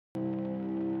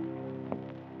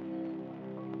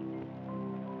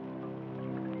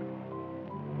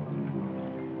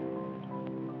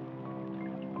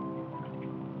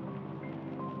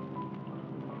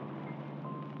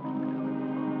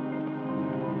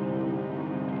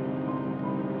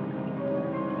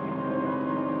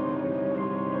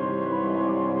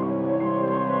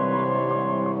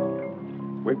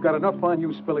We've got enough on you,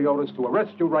 Spiliotis, to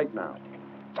arrest you right now.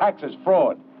 Taxes,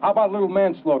 fraud. How about a little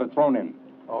manslaughter thrown in?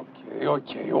 Okay.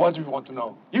 What do you want to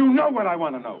know? You know what I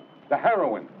want to know. The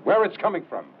heroin, where it's coming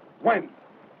from, when,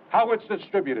 how it's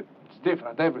distributed. It's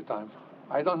different every time.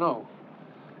 I don't know.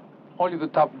 Only the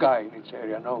top guy in each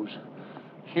area knows.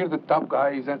 Here, the top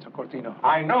guy is Enzo Cortino.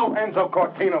 I know Enzo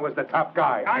Cortino is the top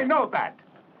guy. I know that.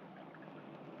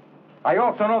 I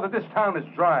also know that this town is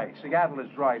dry. Seattle is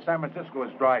dry. San Francisco is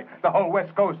dry. The whole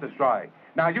West Coast is dry.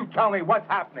 Now, you tell me what's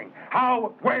happening.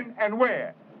 How, when, and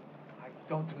where. I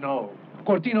don't know.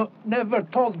 Cortino never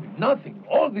told me nothing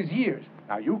all these years.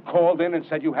 Now, you called in and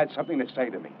said you had something to say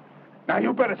to me. Now,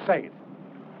 you better say it.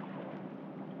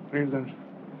 Reardon,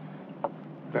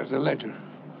 there's a ledger.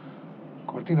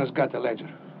 Cortino's got a ledger.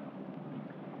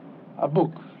 A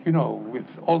book, you know, with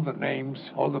all the names,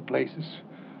 all the places,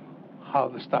 how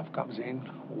the stuff comes in,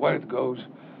 where it goes.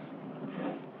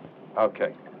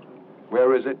 Okay.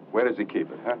 Where is it? Where does he keep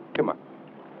it, huh? Come on.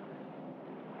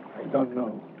 I don't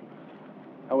know.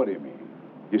 Now, what do you mean?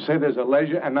 You say there's a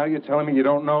ledger, and now you're telling me you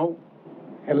don't know?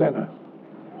 Helena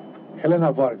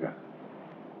Varga.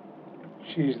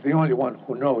 She's the only one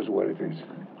who knows where it is.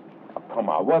 Oh, come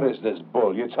on, what is this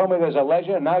bull? You tell me there's a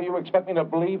ledger, and now you expect me to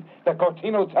believe that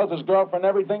Cortino tells his girlfriend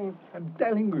everything? I'm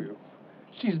telling you,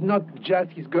 she's not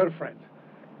just his girlfriend.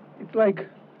 It's like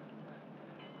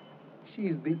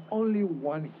she's the only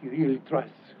one he really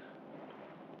trusts.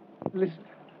 Listen,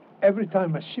 every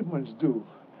time a shipment's due,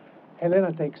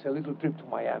 Helena takes a little trip to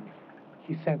Miami.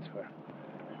 He sends her.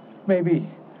 Maybe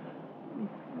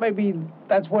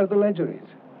that's where the ledger is.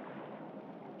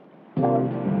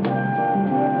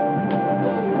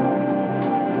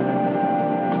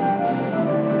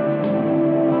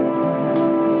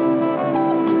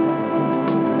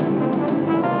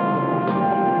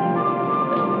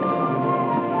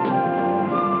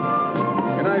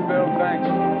 Good night, Bill. Thanks.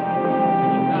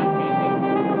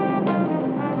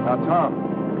 Now,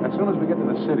 Tom, as soon as we get to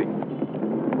the city,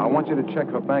 I want you to check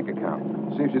her bank account.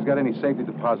 See if she's got any safety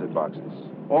deposit boxes.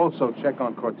 Also, check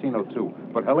on Cortino, too.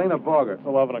 But Helena Varga... It's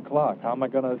 11 o'clock. How am I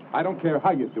going to... I don't care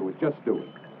how you do it. Just do it.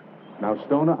 Now,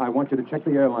 Stoner, I want you to check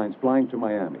the airlines flying to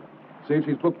Miami. See if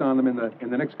she's booked on them in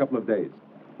the next couple of days.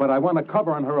 But I want a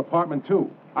cover on her apartment, too.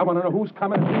 I want to know who's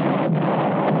coming.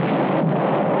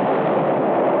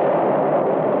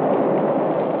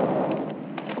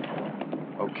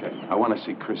 Okay, I want to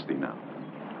see Christie now.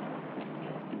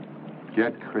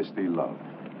 Get Christie Love.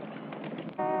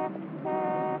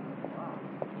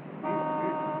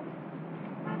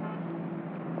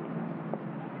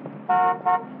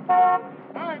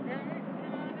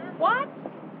 What?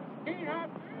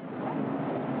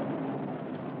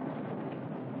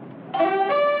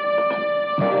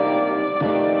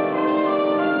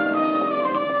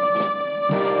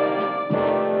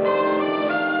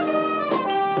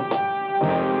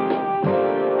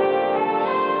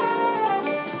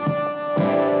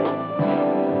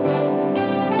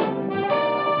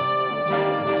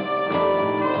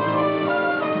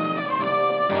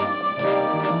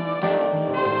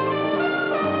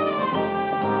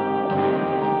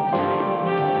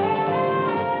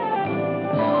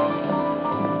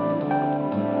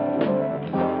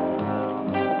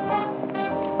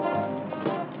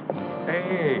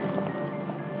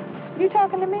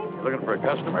 Looking for a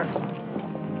customer?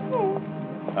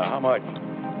 How much?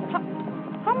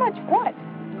 How much what?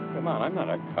 Come on, I'm not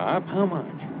a cop. How much?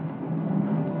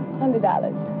 $100.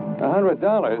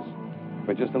 $100?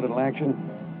 For just a little action?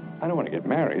 I don't want to get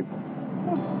married.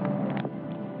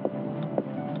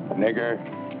 Nigger.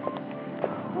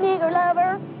 Nigger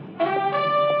lover.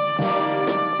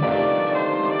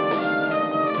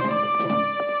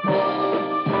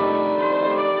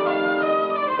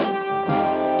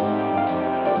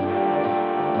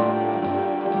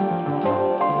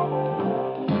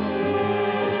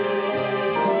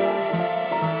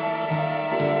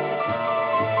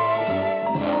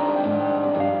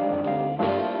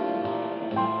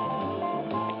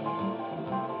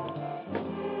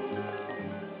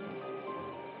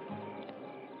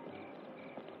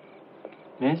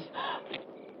 Miss?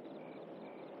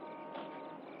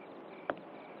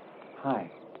 Hi.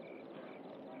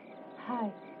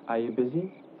 Hi. Are you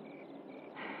busy?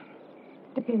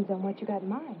 Depends on what you got in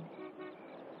mind.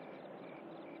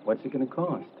 What's it going to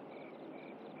cost?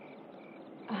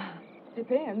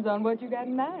 Depends on what you got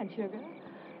in mind, sugar.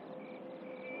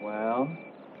 Well,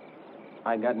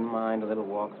 I got in mind a little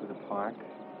walk through the park.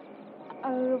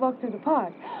 A walk through the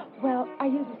park. Well, I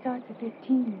usually start at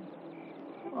 15.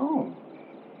 Oh.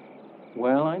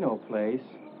 Well, I know a place.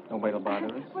 Nobody'll bother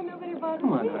us. Well, nobody bothers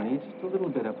Come on, you. honey. Just a little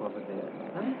bit up over there.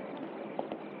 Huh?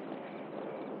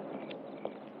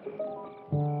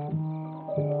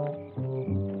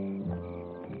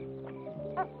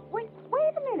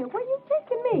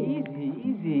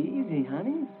 Easy,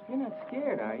 honey. You're not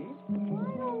scared, are you?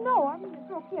 No, I mean, the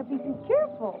girl can't be too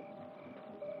careful.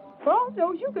 For all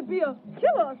knows, you could be a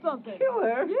killer or something.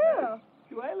 Killer? Yeah.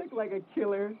 Do I look like a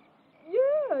killer?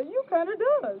 Yeah, you kind of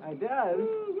does. I does?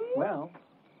 Mm-hmm. Well,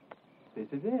 this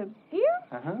is it. Here?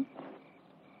 Uh-huh.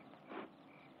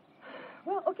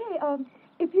 Well, okay,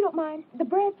 if you don't mind, the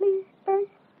bread, please, first.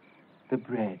 The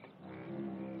bread.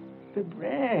 The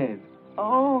bread.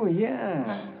 Oh,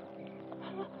 yeah.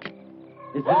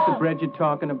 Is this the bread you're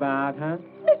talking about, huh?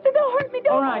 Mister, don't hurt me,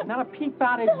 don't. All right, not a peep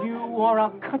out at you or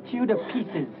I'll cut you to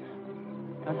pieces.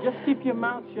 Now, just keep your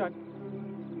mouth shut.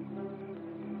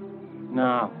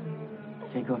 Now,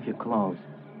 take off your clothes.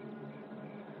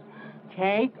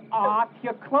 Take off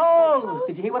your clothes.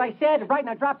 Did you hear what I said? Right,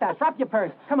 now drop that. Drop your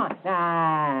purse. Come on.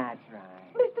 That's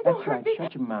right. Mister, That's don't right. hurt me.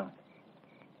 Shut your mouth.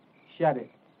 Shut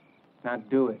it. Now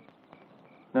do it.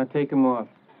 Now take them off.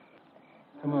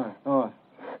 Come on. Off.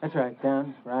 That's right.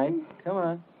 Down. Right. Come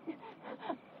on.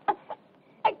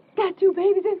 I got you,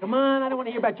 baby. Then. Come on. I don't want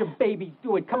to hear about your babies.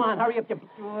 Do it. Come on. Hurry up. Do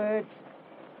it.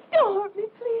 Don't hurt me,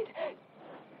 please.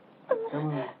 Come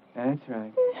on. That's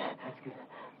right. That's good.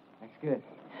 That's good.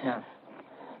 Now,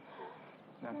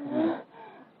 come here.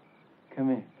 Come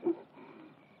here.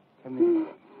 Come here.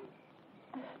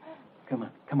 Come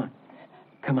on. Come on.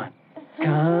 Come on.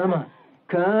 Come on.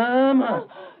 Come on.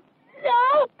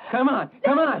 No. Come on.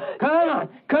 Come on. Come on.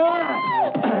 Come on.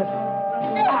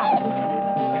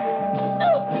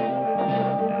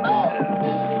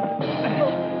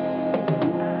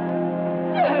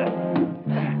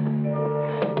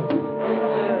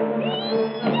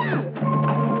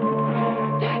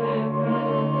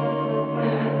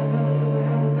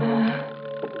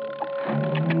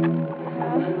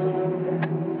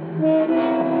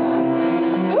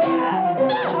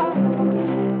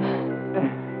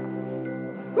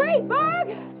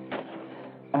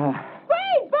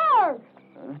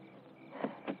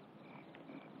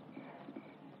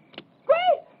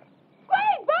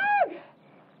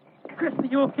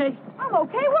 You okay? I'm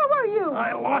okay. Where were you?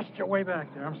 I lost you way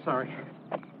back there. I'm sorry.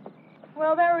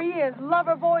 Well, there he is,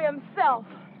 lover boy himself.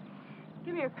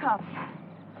 Give me your cup.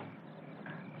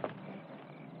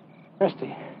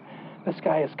 Christie, this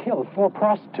guy has killed 4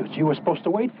 prostitutes. You were supposed to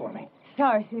wait for me.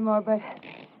 Sorry, Seymour, but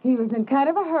he was in kind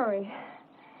of a hurry.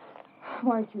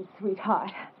 Weren't you,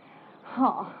 sweetheart?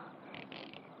 Huh.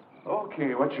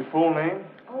 Okay, what's your full name?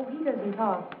 Oh, he doesn't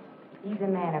talk. He's a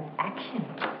man of action.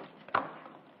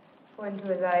 According to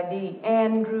his ID,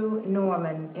 Andrew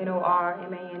Norman,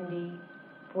 N-O-R-M-A-N-D,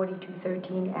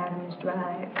 4213 Adams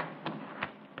Drive.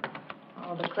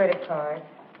 All the credit cards.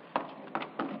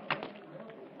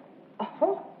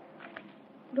 Oh,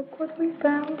 look what we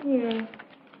found here.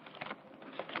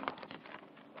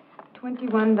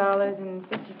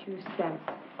 $21.52.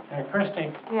 Hey,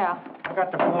 Christie. Yeah. I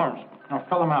got the forms. Now,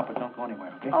 fill them out, but don't go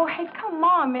anywhere, okay? Oh, hey, come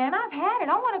on, man. I've had it.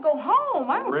 I want to go home.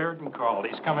 Reardon called.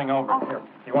 He's coming over. Here.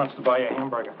 He wants to buy you a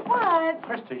hamburger. What?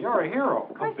 Christie, you're a hero.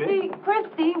 Go big.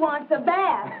 Christie wants a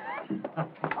bath.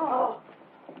 Oh.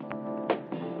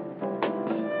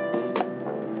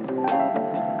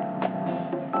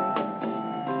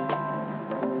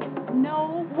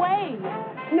 No way.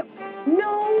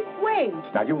 No way.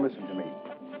 Now, you listen to me.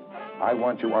 I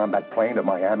want you on that plane to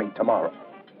Miami tomorrow.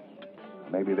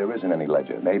 Maybe there isn't any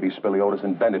ledger. Maybe Spiliotis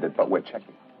invented it, but we're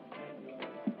checking.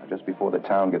 Now, just before the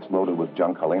town gets loaded with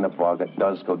junk, Helena Varga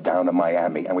does go down to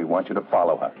Miami, and we want you to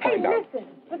follow her. Hey, Find out. listen.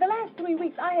 For the last 3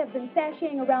 weeks, I have been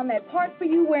sashaying around that park for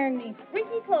you, wearing these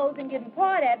freaky clothes and getting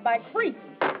pawed at by creeps.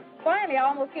 Finally, I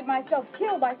almost get myself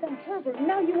killed by some pervert.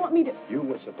 Now you want me to... You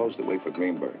were supposed to wait for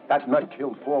Greenberg. That nut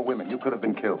killed 4 women. You could have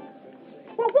been killed.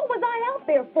 Well, what was I out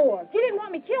there for? You didn't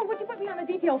want me killed. What'd you put me on the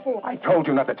detail for? I told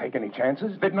you not to take any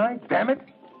chances, didn't I? Damn it.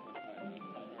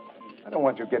 I don't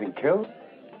want you getting killed.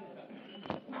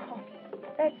 Oh,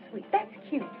 that's sweet. That's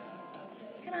cute.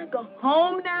 Can I go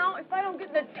home now if I don't get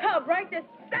in the tub right this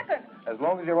second? As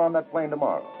long as you're on that plane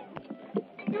tomorrow. Do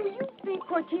you think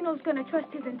Cortino's going to trust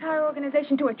his entire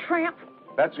organization to a tramp?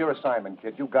 That's your assignment,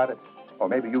 kid. You got it. Or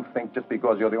maybe you think just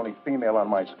because you're the only female on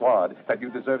my squad that you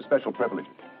deserve special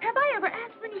privileges. Have I ever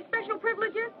asked for any special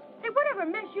privileges? Hey, whatever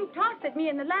mess you tossed at me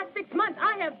in the last 6 months,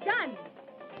 I have done.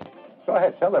 Go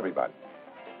ahead, tell everybody.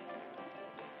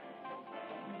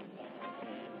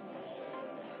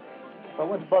 So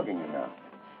what's bugging you now?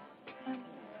 I'm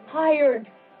tired,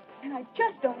 and I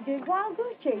just don't dig wild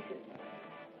goose chases.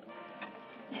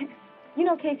 You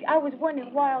know, Casey, I was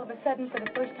wondering why all of a sudden, for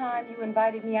the first time, you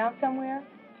invited me out somewhere.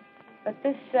 But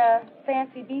this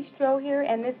fancy bistro here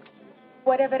and this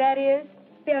whatever that is,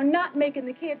 they're not making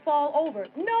the kid fall over.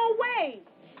 No way!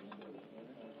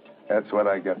 That's what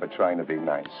I get for trying to be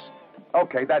nice.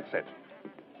 Okay, that's it.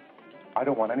 I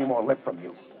don't want any more lip from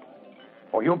you.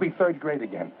 Or you'll be third grade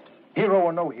again. Hero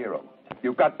or no hero.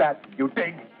 You got that? You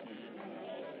dig?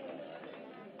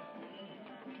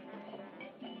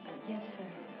 Yes, sir.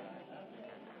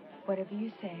 Whatever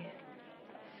you say,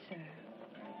 sir.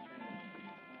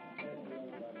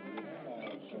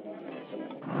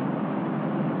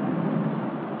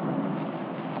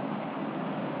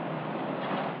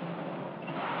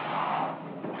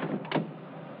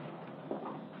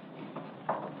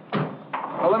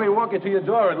 Well, let me walk you to your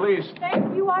door at least.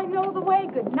 Thank you. I know the way.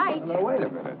 Good night. Now, wait a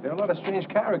minute. There are a lot of strange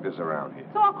characters around here.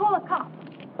 So I'll call a cop.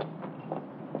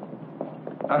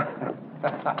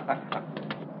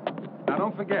 Now,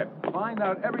 don't forget, find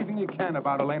out everything you can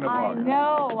about Elena Vargas.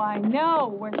 I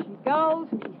know. Where she goes,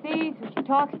 who she sees, who she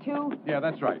talks to. Yeah,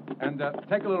 that's right. And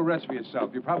take a little rest for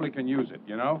yourself. You probably can use it,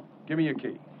 you know? Give me your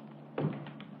key.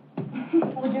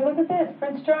 Would you look at this?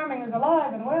 Prince Charming is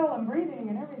alive and well and breathing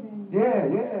and everything.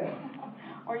 Yeah.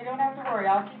 Or you don't have to worry.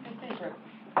 I'll keep the secret.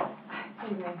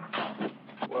 Excuse me.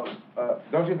 Well,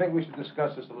 don't you think we should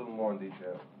discuss this a little more in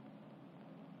detail?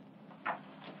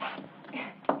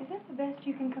 Is that the best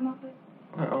you can come up with?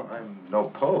 Well, I'm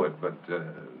no poet, but the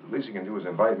least you can do is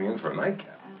invite me in for a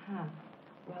nightcap. Uh-huh.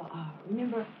 Well,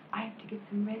 remember, I have to get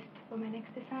some rest for my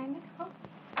next assignment, huh?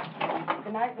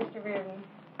 Good night, Mr. Reardon.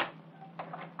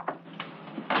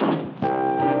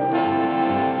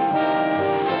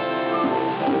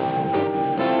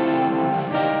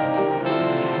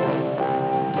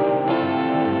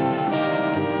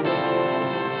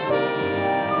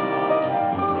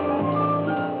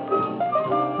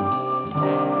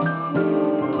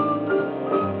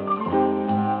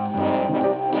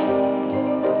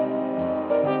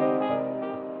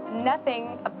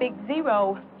 Nothing, a big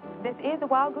zero. This is a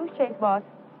wild goose chase, boss.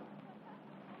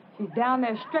 She's down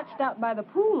there stretched out by the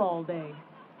pool all day.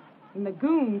 And the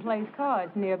goon plays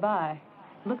cards nearby,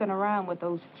 looking around with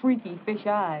those freaky fish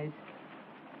eyes.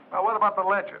 Well, what about the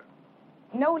ledger?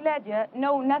 No ledger,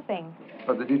 no nothing.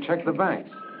 But did you check the bank?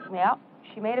 Yeah,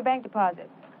 she made a bank deposit.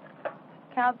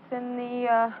 Counts in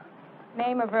the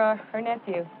name of her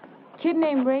nephew. Kid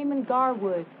named Raymond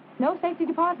Garwood. No safety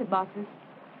deposit boxes.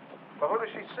 Well, who does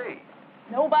she see?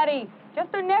 Nobody.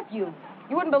 Just her nephew.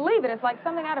 You wouldn't believe it. It's like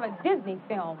something out of a Disney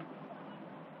film.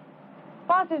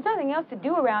 Boss, there's nothing else to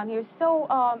do around here, so,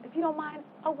 if you don't mind,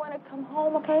 I want to come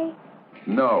home, okay?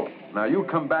 No. Now, you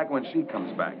come back when she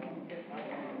comes back.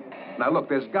 Now, look,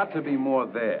 there's got to be more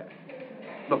there.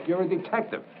 Look, you're a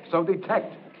detective, so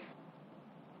detect.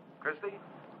 Christie?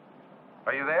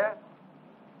 Are you there?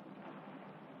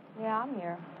 Yeah, I'm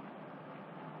here.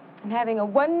 I'm having a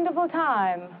wonderful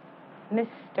time,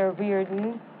 Mr.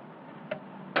 Reardon.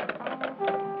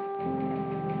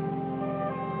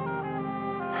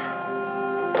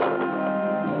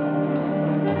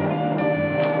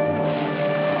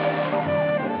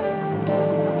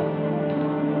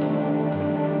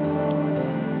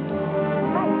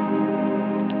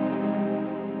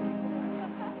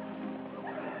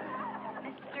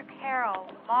 Mr. Carroll,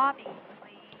 lobby,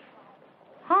 please.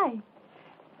 Hi.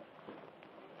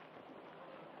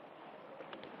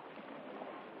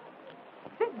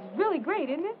 This is really great,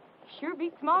 isn't it? Sure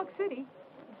beats Smog City.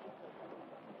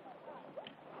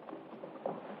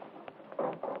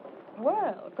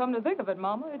 Well, come to think of it,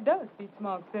 Mama, it does beat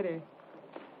Smog City.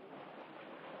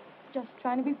 Just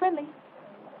trying to be friendly.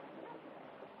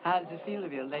 How does it feel to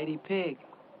be a lady pig?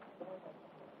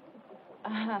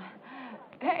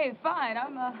 Hey, fine.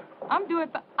 I'm doing.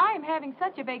 I am having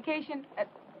such a vacation,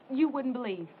 you wouldn't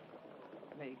believe.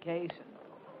 Vacation?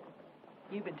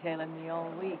 You've been tailing me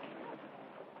all week.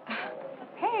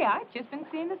 Hey, I've just been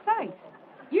seeing the sights.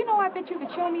 You know, I bet you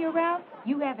could show me around.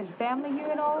 You having family here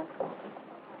and all.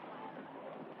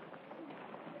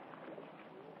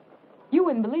 You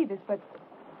wouldn't believe this, but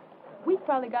we've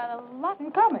probably got a lot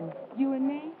in common, you and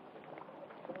me.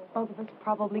 Both of us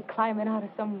probably climbing out of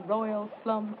some royal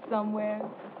slum somewhere,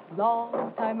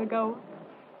 long time ago.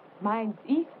 Mine's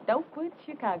East Oakwood,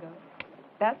 Chicago.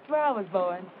 That's where I was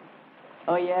born.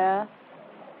 Oh, yeah?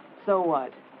 So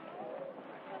what?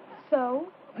 So,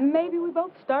 maybe we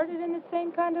both started in the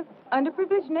same kind of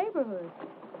underprivileged neighborhood.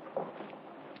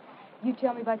 You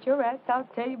tell me about your rats, I'll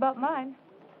tell you about mine.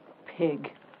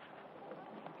 Pig.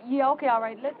 Yeah, okay, all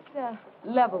right. Let's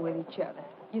level with each other.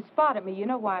 You spotted me. You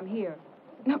know why I'm here.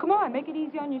 Now, come on, make it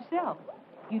easy on yourself.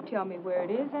 You tell me where it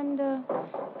is, and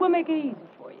we'll make it easy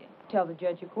for you. Tell the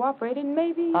judge you cooperated, and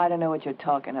maybe... I don't know what you're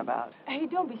talking about. Hey,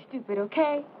 don't be stupid,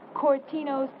 okay?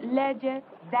 Cortino's ledger,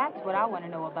 that's what I want to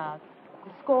know about.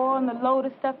 The score and the load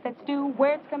of stuff that's due,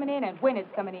 where it's coming in and when it's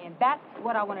coming in. That's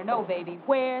what I want to know, baby.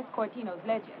 Where's Cortino's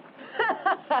ledger?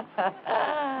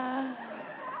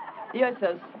 You're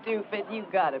so stupid, you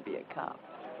gotta be a cop.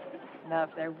 Now,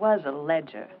 if there was a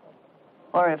ledger,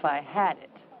 or if I had it,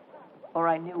 or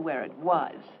I knew where it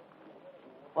was,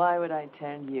 why would I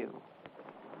tell you?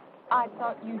 I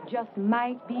thought you just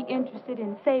might be interested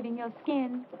in saving your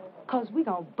skin, 'cause we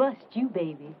gonna bust you,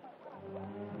 baby.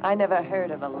 I never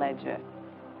heard of a ledger.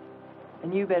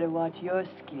 And you better watch your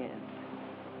skin,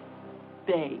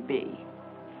 baby.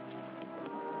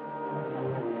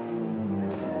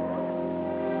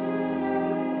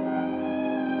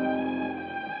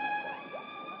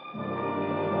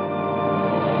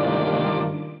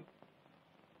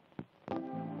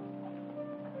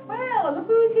 Well, look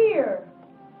who's here.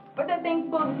 What that thing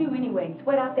supposed to do anyway?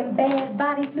 Sweat out them bad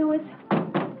body fluids?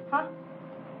 Huh?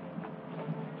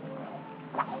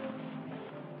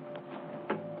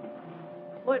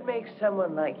 What makes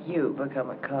someone like you become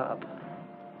a cop?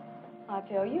 I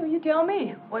tell you, you tell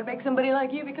me. What makes somebody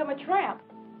like you become a tramp?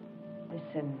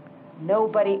 Listen,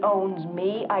 nobody owns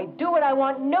me. I do what I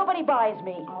want. Nobody buys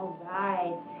me. All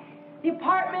right. The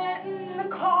apartment, and the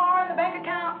car, and the bank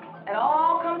account, it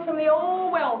all comes from the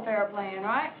old welfare plan,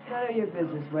 right? None of your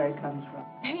business where it comes from.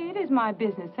 Hey, it is my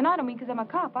business, and I don't mean 'cause I'm a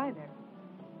cop either.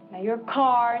 Now, your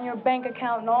car and your bank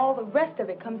account and all the rest of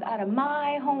it comes out of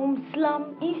my home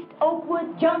slum, East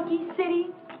Oakwood, Junkie City.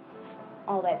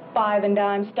 All that five and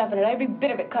dime stuff in it, every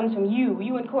bit of it comes from you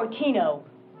and Cortino.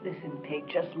 Listen, Pig,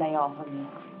 just lay off of me.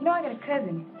 You know, I got a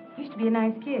cousin. Used to be a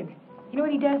nice kid. You know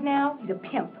what he does now? He's a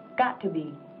pimp. Got to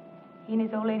be. He and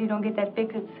his old lady don't get that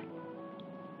fix. It's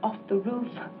off the roof.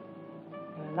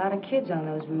 There are a lot of kids on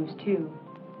those roofs, too.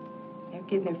 They're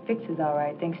getting their fixes all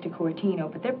right, thanks to Cortino,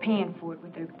 but they're paying for it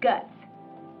with their guts.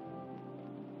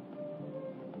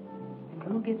 And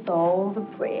who gets all the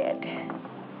bread?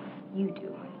 You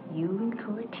do. You and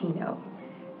Cortino.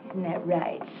 Isn't that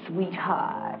right,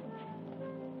 sweetheart?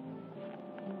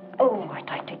 Oh, I'd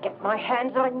like to get my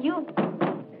hands on you.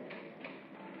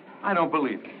 I don't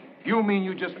believe it. You mean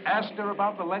you just asked her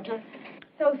about the ledger?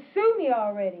 So sue me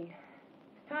already.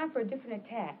 It's time for a different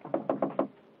attack.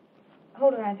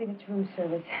 Hold on, I think it's room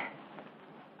service.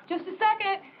 Just a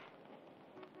second.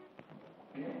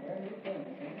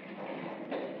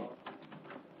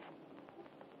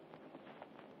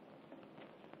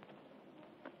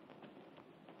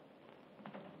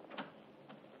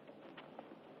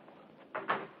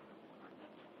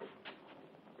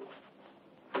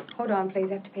 Hold on, please.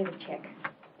 I have to pay the check.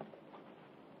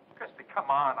 Christie, come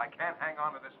on. I can't hang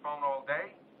on to this phone all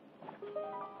day.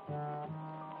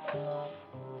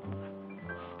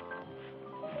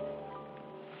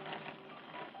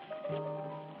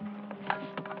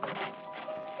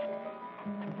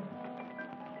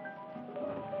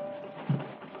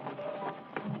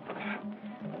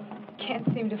 Can't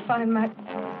seem to find my...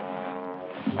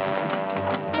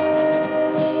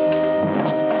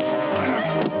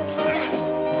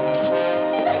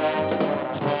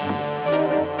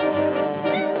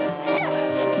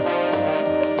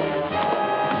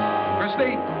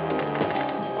 Christie?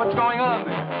 What's going on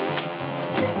there?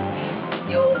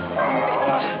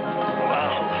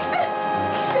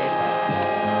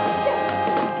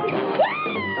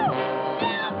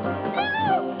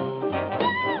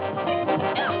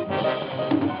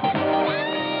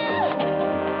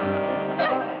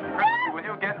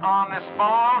 On this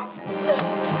phone.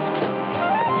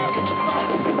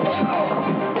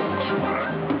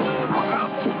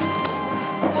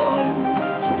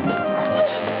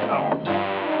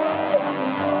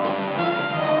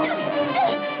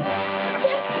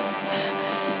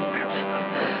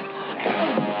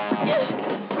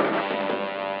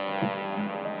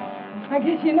 I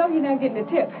guess you know you're not getting a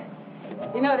tip.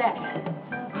 You know that.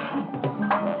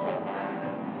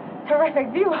 Terrific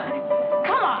view.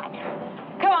 Come on.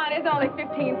 Come on, it's only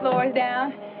 15 floors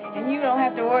down, and you don't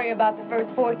have to worry about the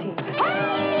first 14.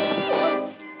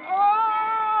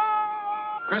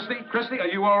 Christie, are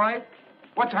you all right?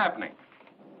 What's happening?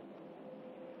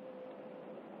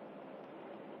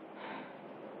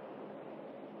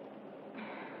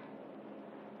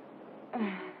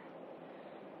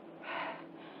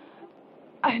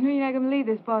 I know you're not going to believe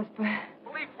this, boss, but...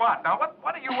 Believe what? Now,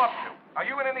 what are you up to? Are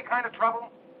you in any kind of trouble?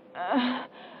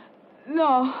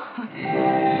 No.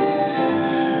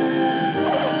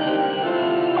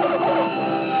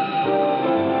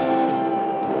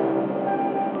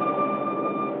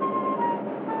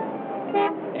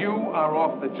 You are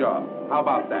off the job. How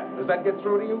about that? Does that get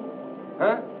through to you?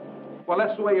 Huh? Well,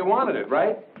 that's the way you wanted it,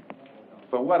 right?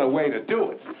 But what a way to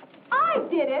do it. I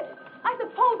did it. I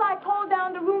suppose I called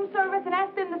down to room service and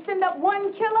asked them to send up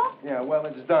one killer? Yeah, well,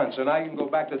 it's done. So now you can go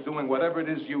back to doing whatever it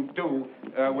is you do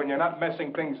when you're not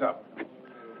messing things up.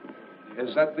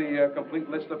 Is that the complete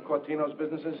list of Cortino's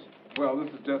businesses? Well, this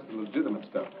is just the legitimate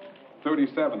stuff.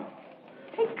 37.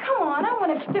 Hey, come on. I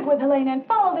want to stick with Helena and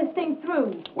follow this thing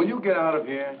through. Will you get out of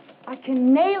here? I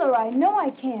can nail her. I know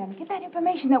I can. Get that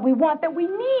information that we want, that we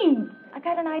need. I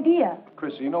got an idea.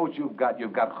 Chrissy, you know what you've got?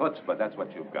 You've got chutzpah. That's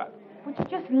what you've got. Would you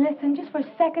just listen just for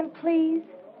a second, please?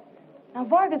 Now,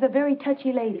 Varga's a very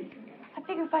touchy lady. I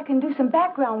figure if I can do some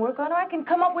background work on her, I can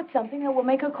come up with something that will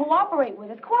make her cooperate with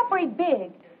us. Cooperate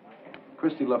big.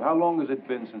 Christie Love, how long has it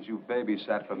been since you've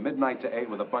babysat from midnight to 8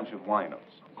 with a bunch of winos?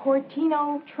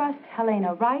 Cortino trusts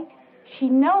Helena, right? She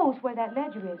knows where that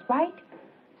ledger is, right?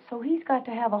 So he's got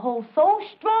to have a hold so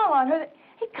strong on her that...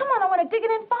 Hey, come on, I want to dig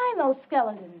in and find those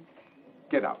skeletons.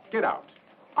 Get out. Get out.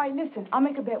 All right, listen, I'll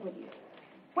make a bet with you.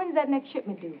 When's that next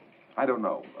shipment due? I don't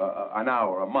know. An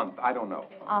hour, a month, I don't know.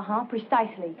 Uh-huh,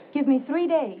 precisely. Give me 3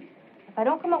 days. If I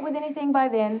don't come up with anything by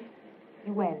then,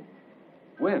 you win.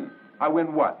 Win? I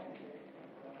win what?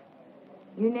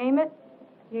 You name it,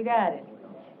 you got it.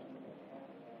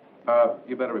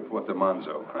 You better report to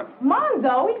Monzo. Huh?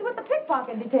 Monzo? He's with the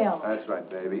pickpocket detail. That's right,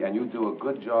 baby. And you do a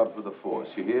good job for the force,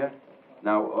 you hear?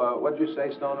 Now, what'd you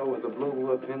say, Stoner, with the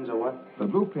blue pins or what? The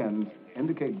blue pins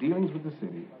indicate dealings with the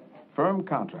city. Firm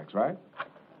contracts, right?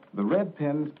 The red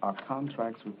pins are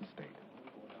contracts with the state.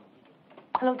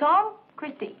 Hello, Tom?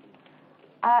 Christie.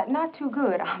 Not too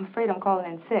good. I'm afraid I'm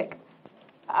calling in sick.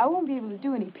 I won't be able to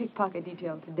do any pickpocket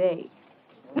detail today.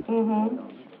 Mm-hmm.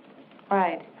 All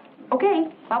right. Okay,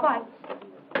 bye-bye.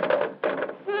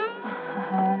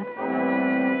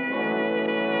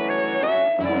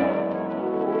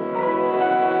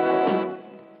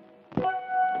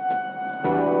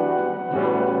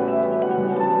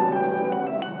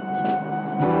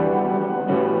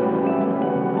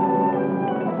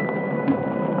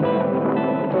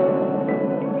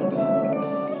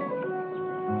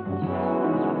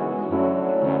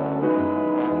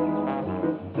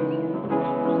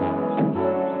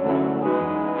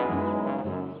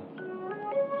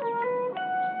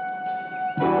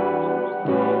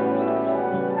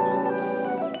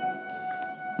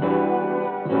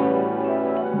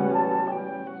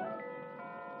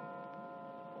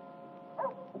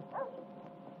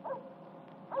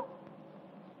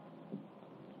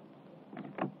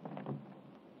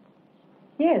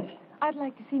 Yes. I'd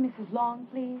like to see Mrs. Long,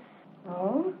 please.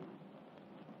 Oh?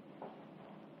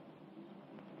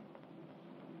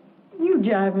 You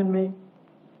jiving me.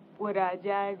 Would I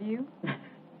jive you?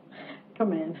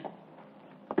 Come in.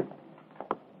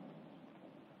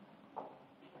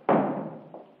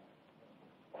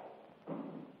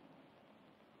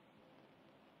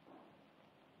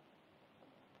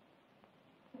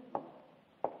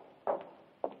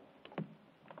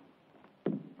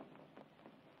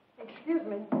 Excuse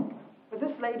me, but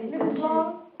this lady says Mrs.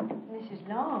 Long? Mrs.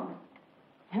 Long?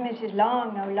 Mrs.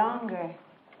 Long no longer.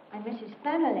 I'm Mrs.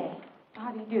 Fennelly.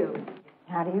 How do you do?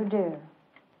 How do you do?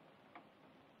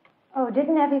 Oh,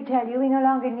 didn't Effie tell you we no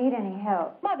longer need any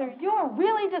help? Mother, you're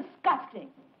really disgusting.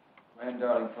 Well,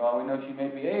 darling, for all we know, she may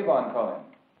be Avon calling.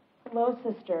 Hello,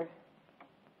 sister.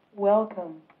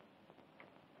 Welcome.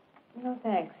 No,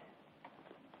 thanks.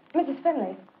 Mrs.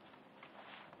 Finley.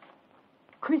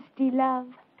 Christie Love.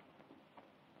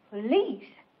 Police?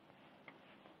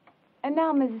 And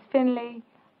now, Mrs. Finley,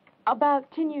 about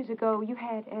 10 years ago, you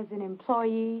had as an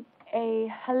employee a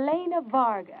Helena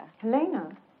Varga.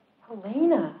 Helena?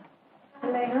 Helena?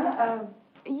 Helena,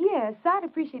 Yes, I'd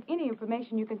appreciate any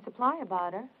information you can supply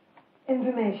about her.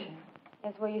 information.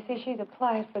 Yes, well, you see, she's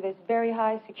applied for this very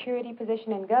high security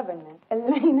position in government.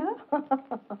 Helena?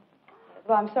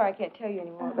 Well, I'm sorry I can't tell you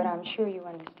anymore, but I'm sure you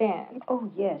understand.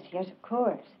 Oh, yes, of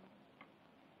course.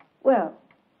 Well,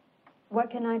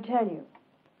 what can I tell you?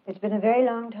 It's been a very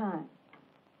long time.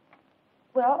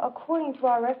 Well, according to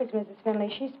our records, Mrs.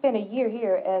 Finley, she spent a year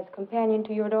here as companion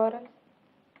to your daughters.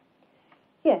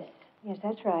 Yes,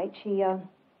 that's right.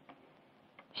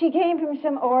 She came from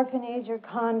some orphanage or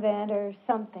convent or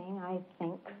something, I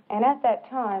think. And at that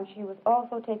time, she was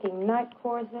also taking night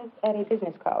courses at a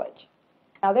business college.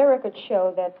 Now, their records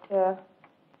show that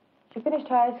she finished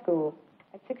high school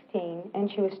at 16, and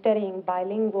she was studying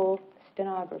bilingual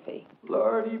stenography.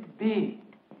 Lordy B.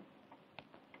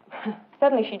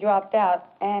 Suddenly, she dropped out,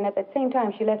 and at the same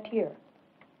time, she left here.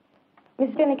 Miss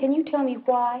Finley, can you tell me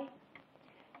why?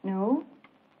 No,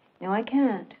 I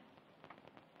can't.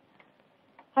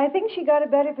 I think she got a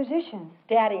better position.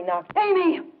 Daddy knocked...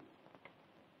 Amy!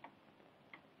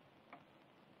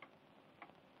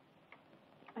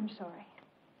 I'm sorry.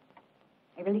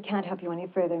 I really can't help you any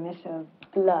further, Miss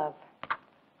Love.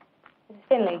 Mrs.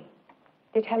 Finley,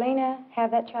 did Helena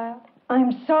have that child?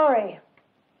 I'm sorry.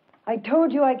 I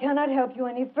told you I cannot help you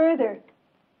any further.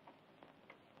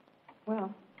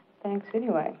 Well, thanks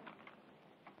anyway.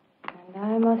 And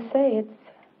I must say, it's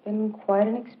been quite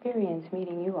an experience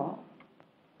meeting you all.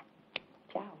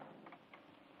 Ciao.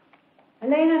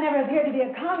 Helena never appeared to be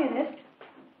a communist,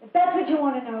 if that's what you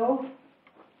want to know.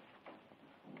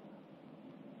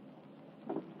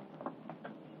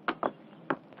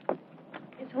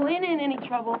 Is Helena in any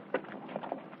trouble?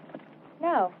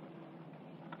 No.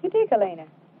 You dig Helena?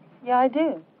 Yeah, I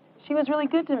do. She was really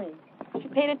good to me. She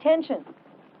paid attention.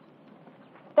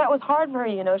 That was hard for her,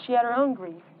 you know. She had her own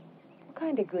grief. What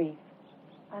kind of grief?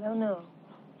 I don't know.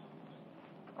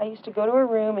 I used to go to her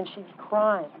room and she'd be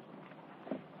crying.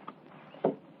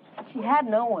 She had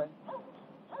no one.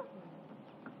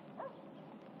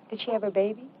 Did she have her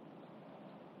baby?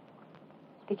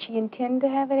 Did she intend to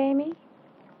have it, Amy?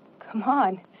 Come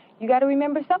on. You got to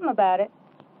remember something about it.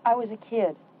 I was a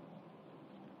kid.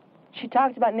 She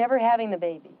talked about never having the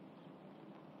baby.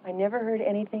 I never heard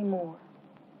anything more.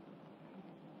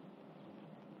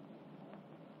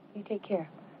 You take care.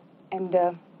 And,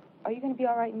 are you going to be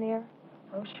all right in there?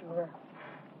 Oh, sure.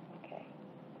 Okay.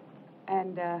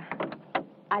 And,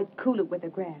 I'd cool it with the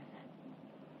grass.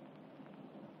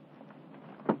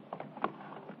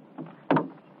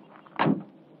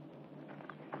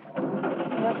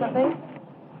 You know something?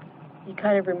 You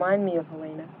kind of remind me of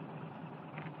Helena.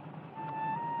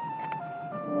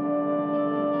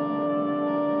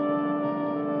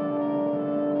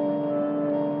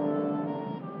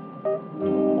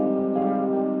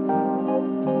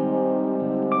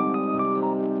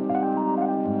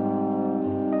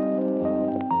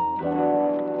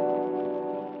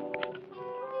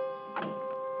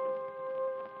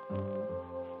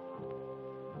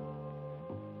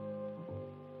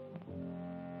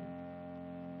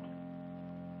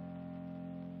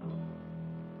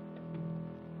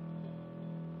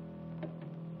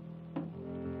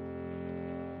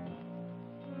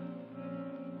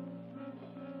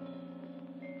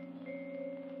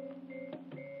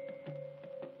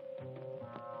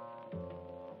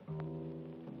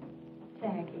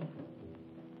 Jackie.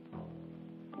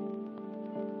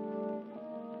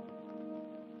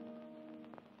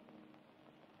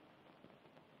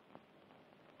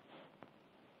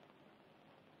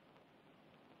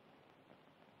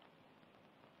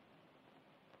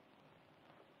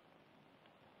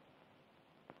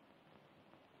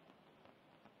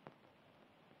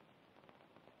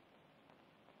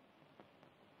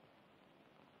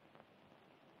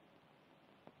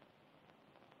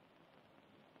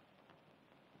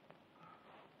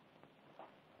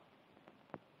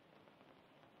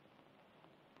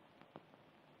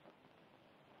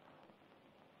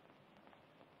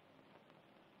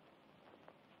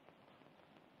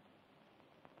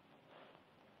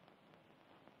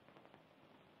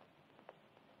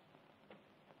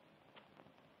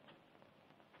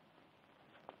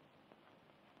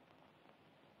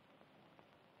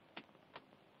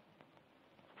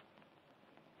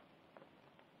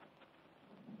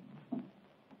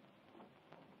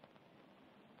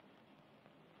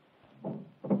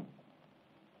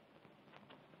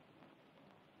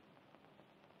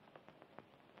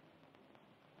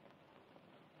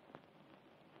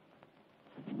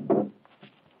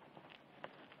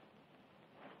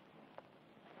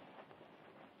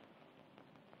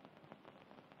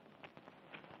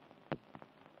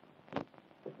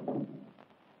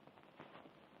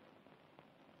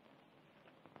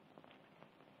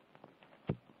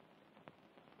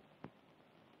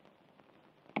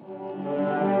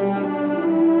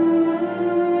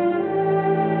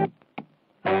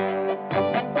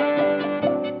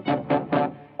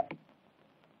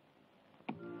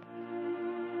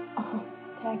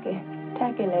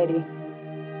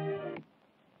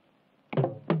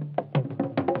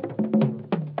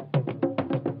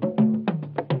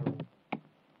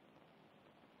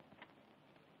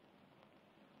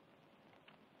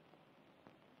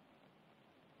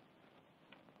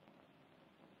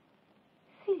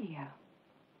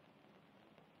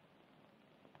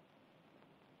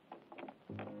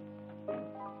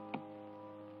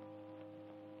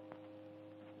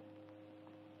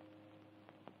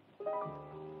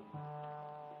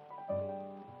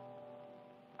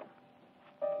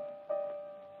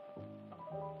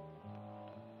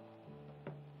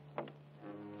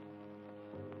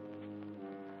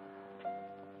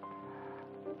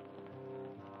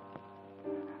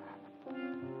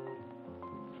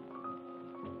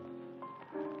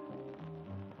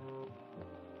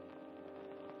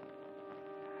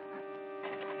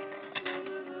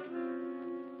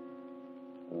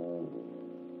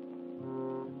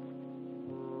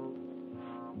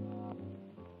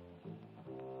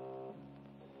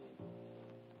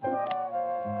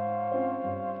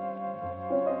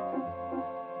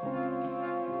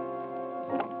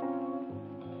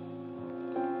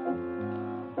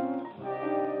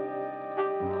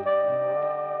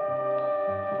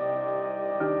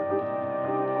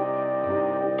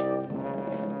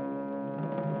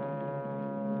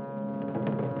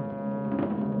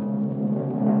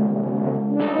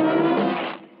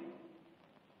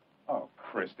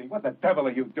 what the devil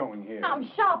are you doing here?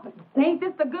 I'm shopping. Ain't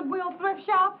this the Goodwill thrift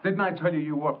shop? Didn't I tell you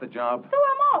you were off the job? So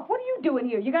I'm off. What are you doing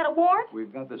here? You got a warrant?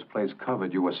 We've got this place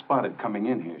covered. You were spotted coming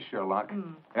in here, Sherlock.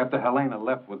 After Helena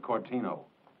left with Cortino.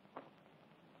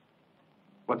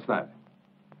 What's that?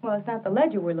 Well, it's not the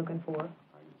ledger we're looking for. I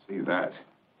can see that.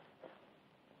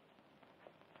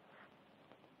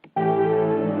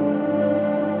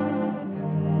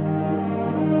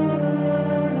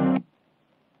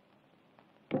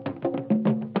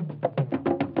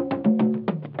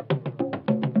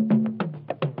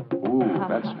 Ooh,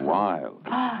 that's wild.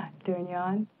 Turn you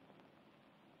on.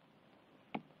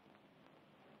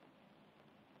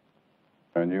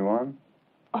 Turn you on?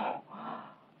 Oh,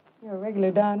 you're a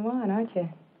regular Don Juan, aren't you?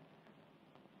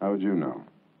 How would you know?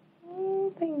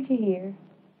 Things you hear.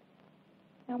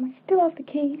 Now, am I still off the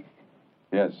case?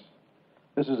 Yes.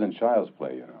 This isn't child's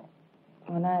play, you know.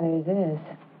 Well, neither is this.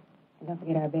 Don't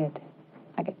forget our bet.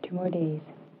 I got 2 more days.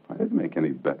 I didn't make any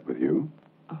bet with you.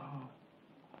 Oh.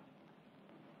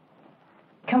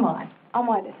 Come on. I'm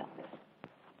on to something.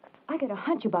 I got a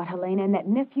hunch about Helena and that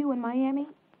nephew in Miami.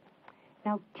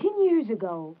 Now, 10 years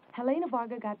ago, Helena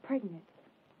Varga got pregnant.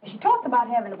 She talked about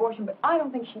having an abortion, but I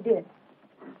don't think she did.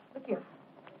 Look here.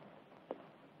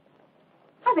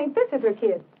 I think this is her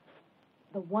kid.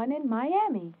 The one in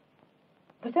Miami.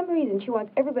 For some reason, she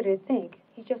wants everybody to think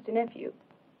he's just a nephew.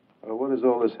 Well, what does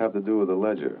all this have to do with the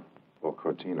ledger or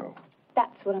Cortino?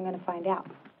 That's what I'm going to find out.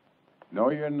 No,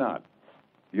 you're not.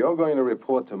 You're going to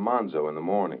report to Monzo in the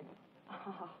morning.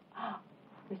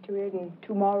 Mr. Reardon,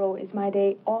 tomorrow is my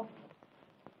day off.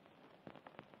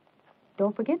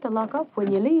 Don't forget to lock up when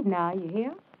you leave now, you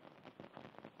hear?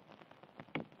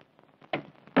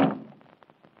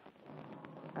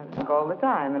 I drink all the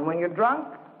time, and when you're drunk,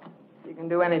 you can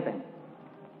do anything.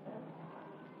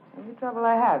 The only trouble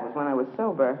I had was when I was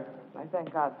sober. I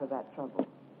thank God for that trouble.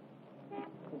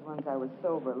 Because once I was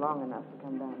sober long enough to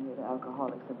come down here to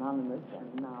Alcoholics Anonymous,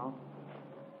 and now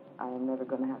I am never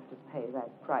going to have to pay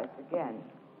that price again.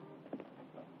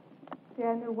 See,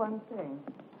 I knew one thing.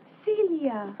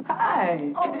 Celia.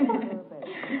 Hi.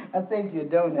 Oh. I think you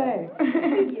don't. Hey.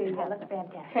 You look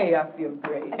fantastic. Hey, I feel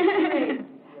great.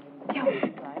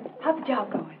 Joey, how's the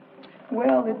job going?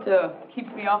 Well, it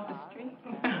keeps me off the street.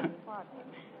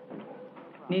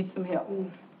 Need some help.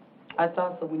 I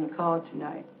thought so when you called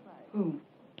tonight. Who?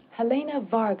 Helena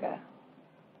Varga.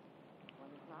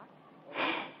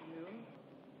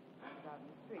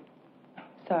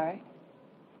 Sorry.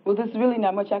 Well, there's really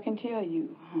not much I can tell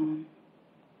you.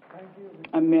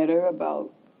 I met her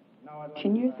about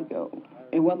 10 years ago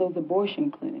in one of those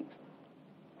abortion clinics.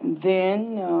 And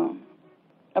then,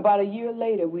 about a year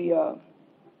later, we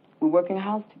work in a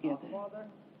house together.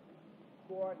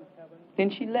 Then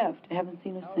she left. I haven't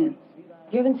seen her since.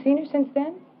 You haven't seen her since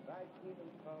then?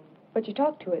 But you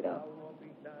talked to her, though.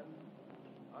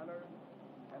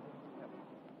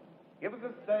 Give us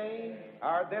this day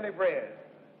our daily bread,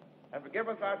 and forgive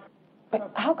us our...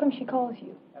 But how come she calls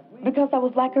you? Because I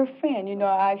was like her friend. You know,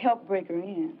 I helped break her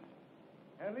in.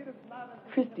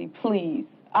 Christie, please.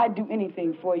 I'd do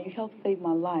anything for you. Help save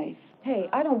my life. Hey,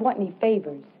 I don't want any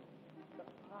favors.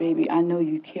 Baby, I know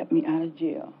you kept me out of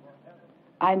jail.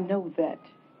 I know that,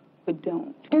 but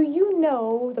don't. Do you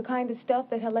know the kind of stuff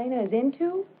that Helena is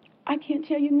into? I can't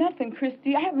tell you nothing,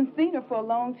 Christie. I haven't seen her for a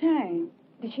long time.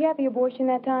 Did she have the abortion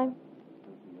that time?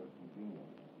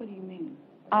 What do you mean?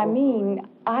 I mean,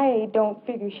 I don't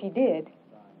figure she did.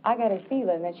 I got a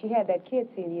feeling that she had that kid,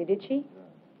 Celia, did she?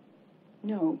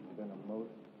 No.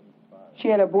 She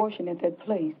had an abortion at that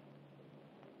place.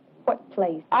 What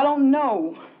place? I don't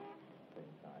know.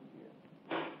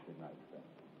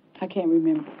 I can't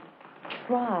remember.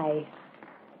 Try.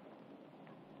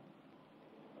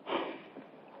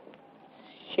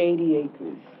 Shady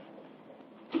Acres.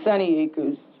 Sunny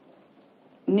Acres.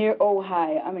 Near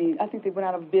Ojai. I mean, I think they went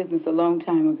out of business a long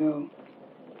time ago.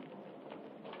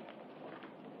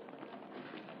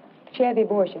 She had the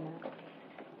abortion.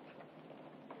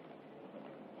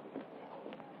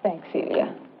 Thanks,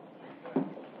 Celia.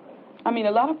 I mean,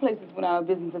 a lot of places went out of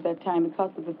business at that time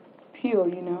because of the pill,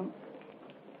 you know.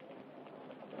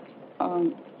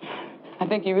 I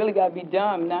think you really got to be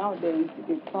dumb nowadays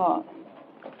to get caught.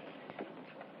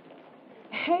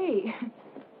 Hey,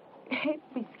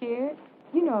 don't be scared.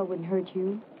 You know I wouldn't hurt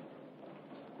you.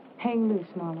 Hang loose,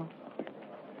 Mama.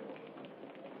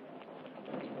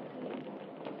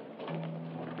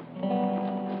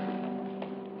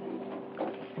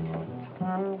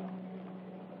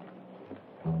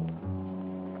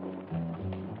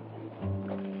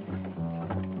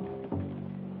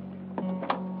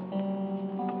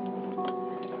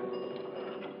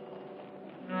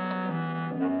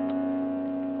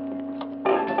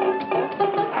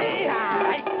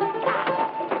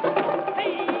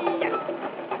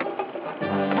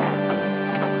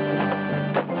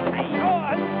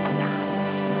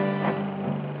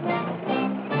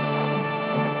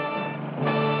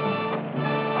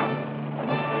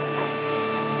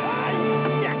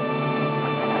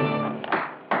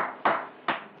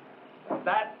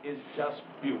 just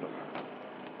beautiful.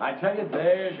 I tell you,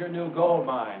 there's your new gold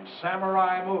mine,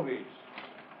 samurai movies.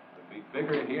 It'll be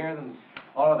bigger here than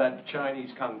all of that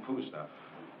Chinese kung fu stuff.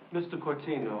 Mr.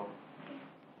 Cortino,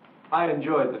 I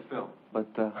enjoyed the film, but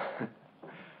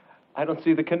I don't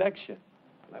see the connection.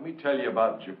 Let me tell you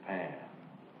about Japan.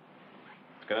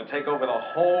 It's going to take over the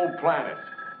whole planet.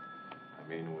 I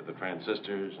mean, with the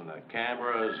transistors and the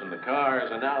cameras and the cars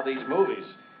and now these movies.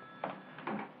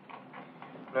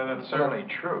 And it's certainly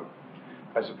true.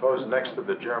 I suppose next to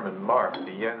the German mark,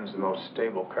 the yen's the most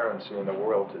stable currency in the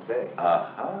world today.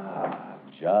 Aha,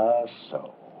 just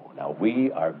so. Now,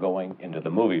 we are going into the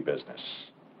movie business,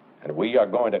 and we are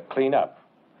going to clean up.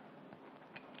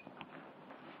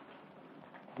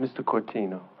 Mr.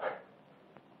 Cortino,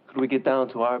 could we get down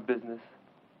to our business?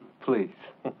 Please.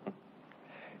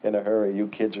 In a hurry. You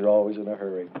kids are always in a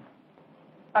hurry.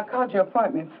 I called your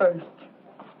appointment first.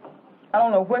 I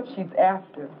don't know what she's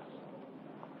after.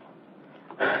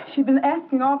 She's been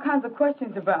asking all kinds of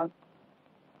questions about.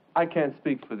 I can't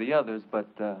speak for the others, but,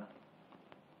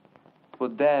 well,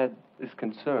 Dad is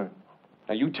concerned.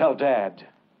 Now, you tell Dad.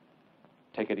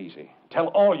 Take it easy. Tell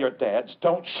all your dads,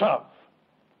 don't shove.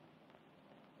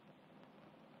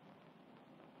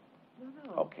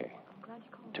 No. Okay. I'm glad you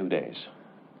called. 2 days.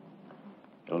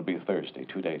 It'll be Thursday,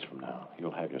 2 days from now.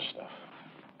 You'll have your stuff.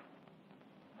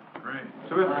 Great.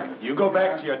 Terrific. You go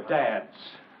back to your dads.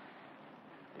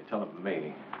 You tell them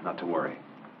me not to worry.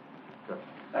 Good.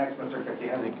 Thanks, Mr.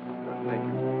 Cattiani. Thank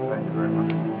you. Thank you very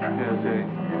much.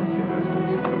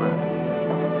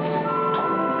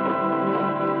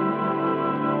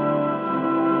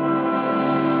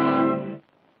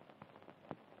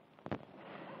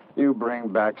 You bring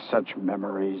back such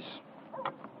memories.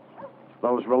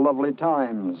 Those were lovely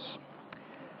times.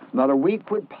 Not a week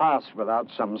would pass without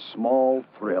some small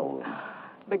thrill.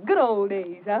 The good old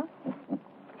days, huh?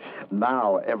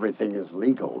 Now everything is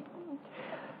legal.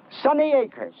 Sunny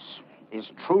Acres is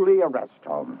truly a rest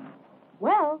home.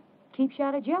 Well, keeps you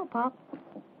out of jail, Pop.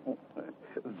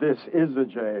 This is a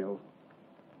jail.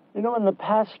 You know, in the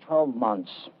past 12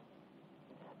 months,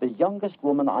 the youngest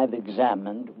woman I've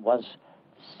examined was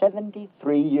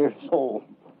 73 years old.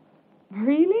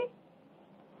 Really?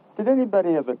 Did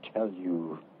anybody ever tell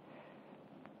you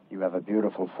you have a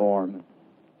beautiful form?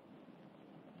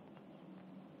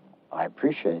 I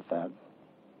appreciate that.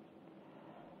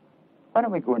 Why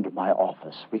don't we go into my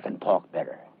office? We can talk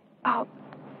better. Oh,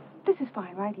 this is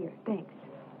fine right here. Thanks.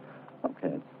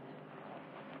 Okay.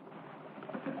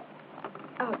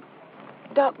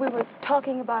 Doc, we were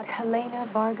talking about Helena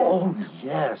Vargas. Oh,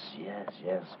 yes.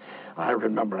 I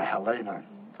remember Helena.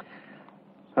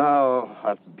 Oh,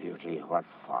 what beauty, what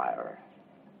fire.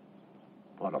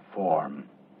 What a form.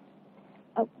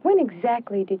 When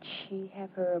exactly did she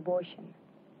have her abortion?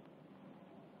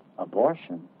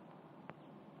 Abortion?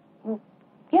 Well,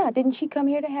 yeah, didn't she come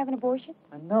here to have an abortion?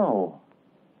 No.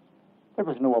 There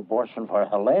was no abortion for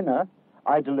Helena.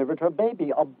 I delivered her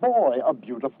baby, a boy, a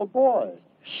beautiful boy.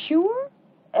 Sure?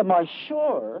 Am I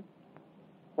sure?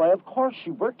 Why, of course,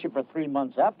 she worked here for 3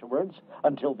 months afterwards,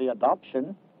 until the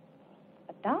adoption.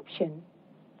 Adoption?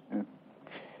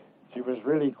 She was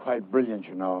really quite brilliant,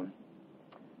 you know.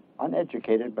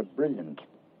 Uneducated, but brilliant.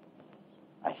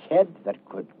 A head that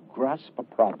could grasp a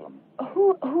problem.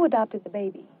 Who adopted the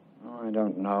baby? Oh, I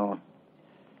don't know.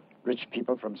 Rich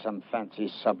people from some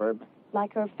fancy suburb.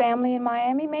 Like her family in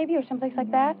Miami, maybe, or someplace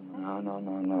like that?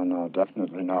 No.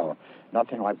 Definitely no.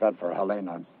 Nothing like that for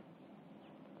Helena.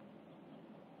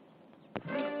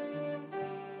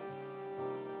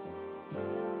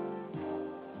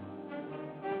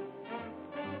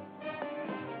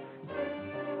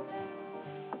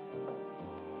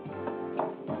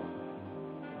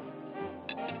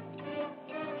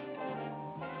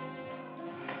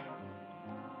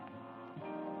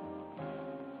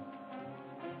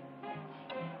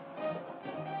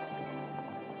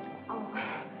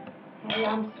 Hey,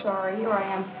 I'm sorry. Here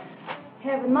I am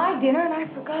having my dinner, and I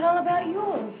forgot all about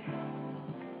yours.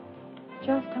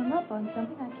 Just hung up on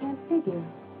something I can't figure.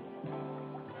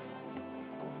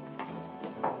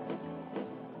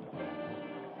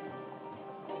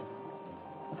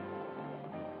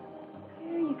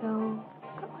 There you go.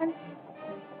 Come on.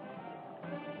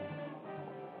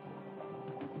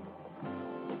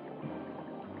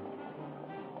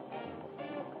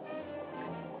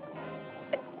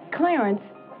 Clarence,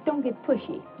 don't get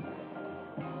pushy.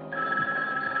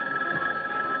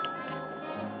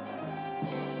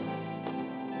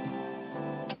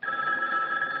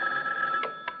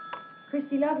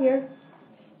 Christie Love here.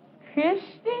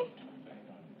 Christie?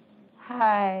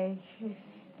 Hi, Christie.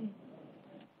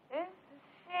 This is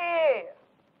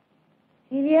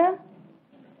Celia. Celia?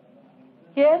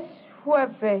 Guess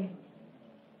what, babe?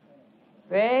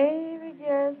 Baby,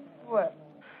 guess what?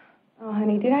 Oh,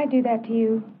 honey, did I do that to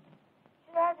you?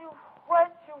 Did I do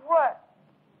what to what?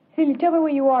 Celia, tell me where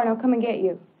you are and I'll come and get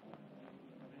you.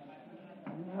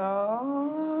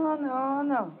 No, no,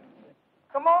 no.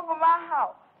 Come over my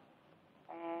house.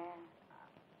 And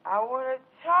I want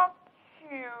to talk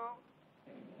to you.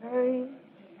 Hurry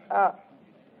up.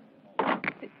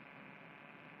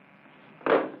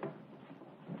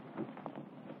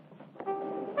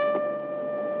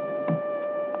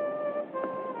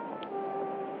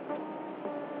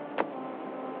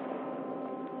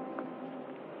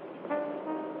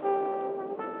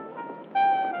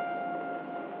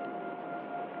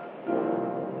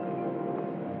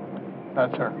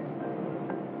 That's her.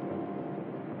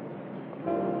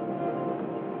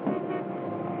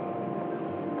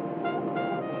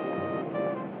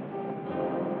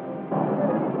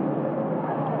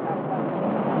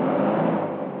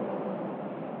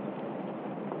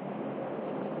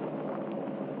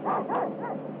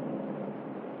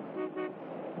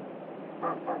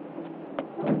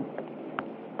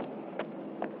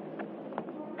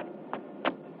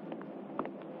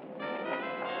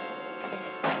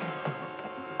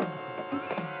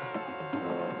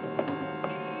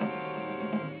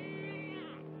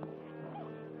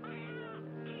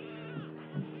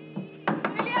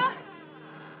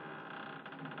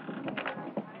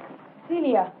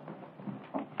 Celia.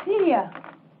 Celia.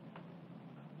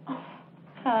 Oh,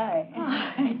 hi.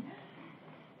 Hi.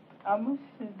 I must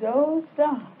have dozed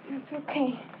off. It's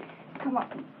okay. Come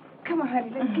on. Come on,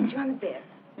 honey. Let's get you on the bed.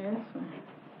 Yes, ma'am.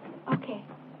 Okay.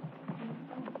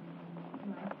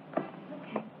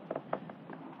 Okay.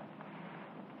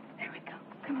 There we go.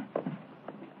 Come on.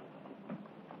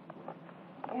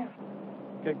 There.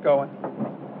 Get going.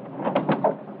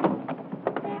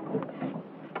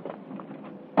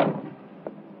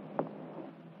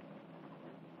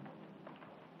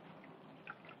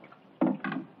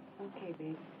 Okay,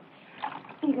 baby.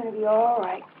 You're gonna be all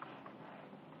right.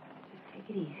 Just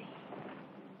take it easy.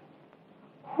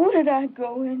 What did I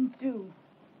go and do?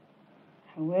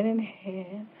 I went and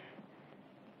had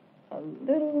a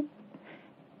little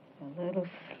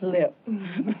slip.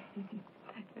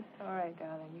 It's all right,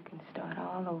 darling. You can start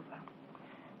all over.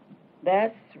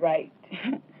 That's right.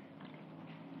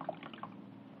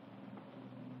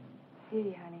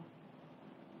 Celia, honey.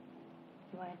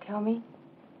 You want to tell me?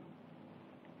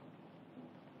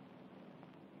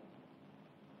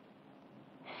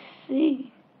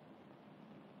 See,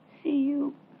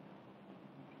 you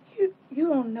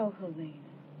don't know Helena.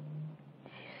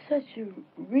 She's such a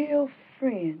real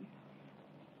friend.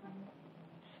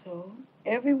 So,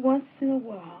 every once in a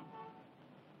while,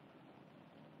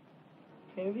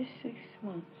 every 6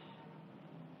 months,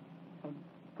 I'll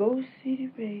go see the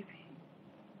baby.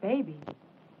 Baby?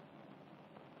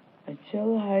 I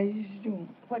tell her how he's doing.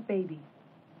 What baby?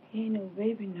 He ain't no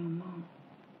baby no more.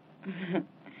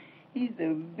 He's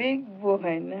a big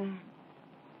boy now.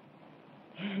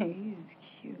 He's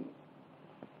cute.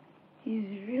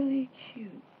 He's really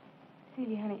cute.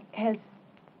 Celia, honey, has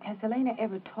Helena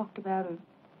ever talked about or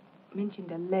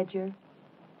mentioned a ledger?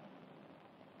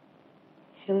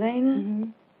 Helena? Mm-hmm.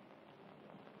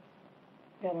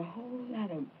 Got a whole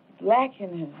lot of black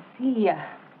in her. Celia.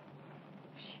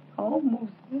 She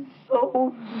almost is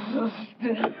so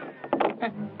sister.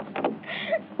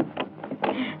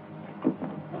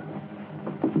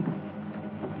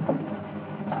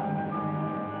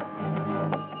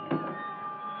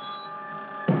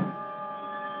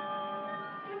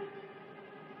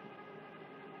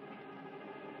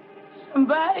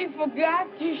 Somebody forgot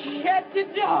to shut the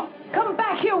door. Come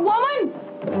back here, woman!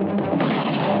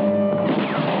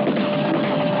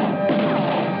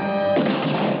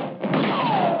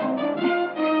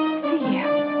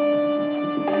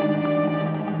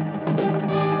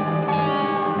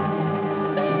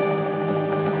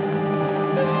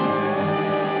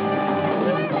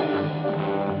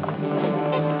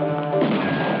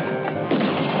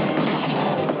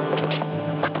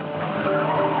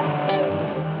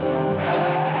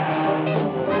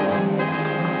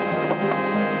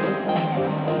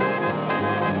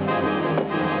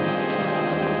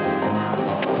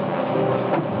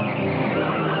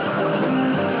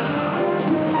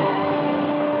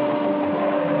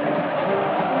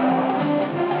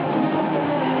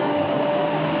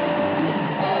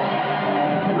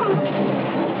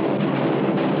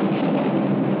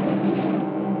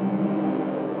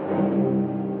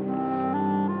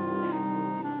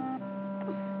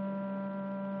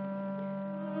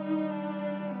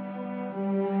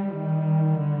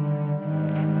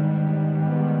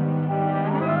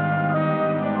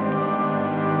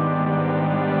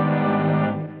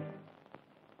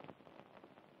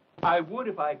 I would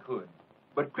if I could.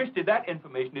 But, Christie, that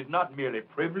information is not merely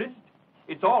privileged.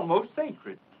 It's almost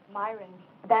sacred. Myron,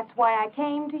 that's why I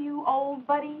came to you, old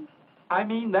buddy. I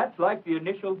mean, that's like the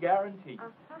initial guarantee.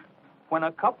 When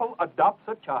a couple adopts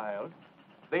a child,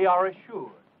 they are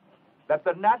assured that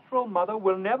the natural mother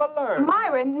will never learn.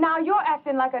 Myron, now you're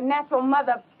acting like a natural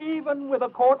mother. Even with a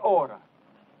court order.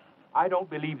 I don't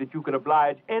believe that you could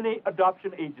oblige any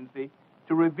adoption agency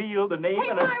to reveal the name Hey,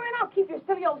 and... Myron, I'll keep your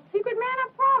silly old secret, man, I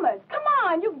promise. Come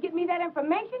on, you can get me that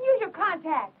information. Use your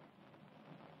contacts.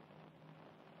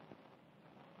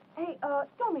 Hey,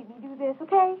 don't make me do this,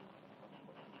 okay?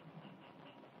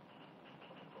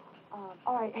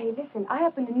 All right, hey, listen, I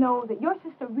happen to know that your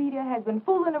sister Rita has been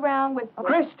fooling around with...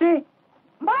 Christie?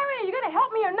 Myron, are you going to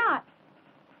help me or not?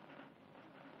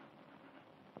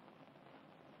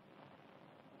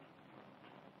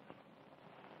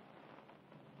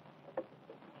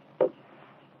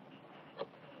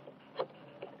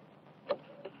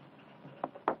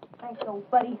 Thanks, old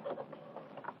buddy.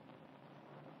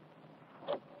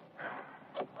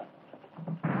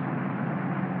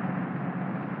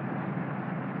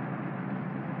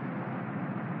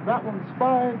 That one's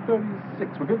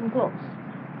 5:36. We're getting close.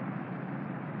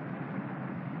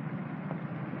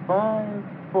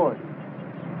 5:40.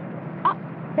 Ah,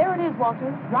 there it is,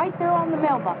 Walter. Right there on the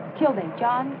mailbox. Kilday,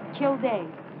 John Kilday.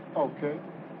 Okay.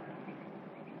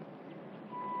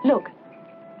 Look,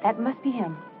 that must be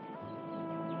him.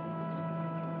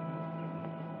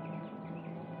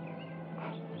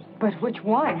 But which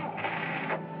one?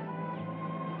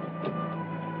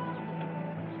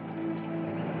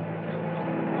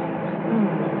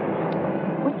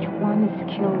 Which one is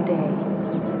Kilday?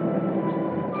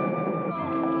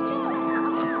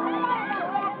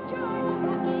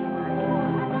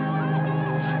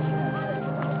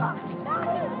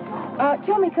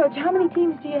 Tell me, Coach, how many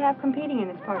teams do you have competing in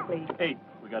this park league? 8.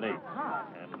 We got 8.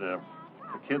 And the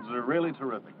kids are really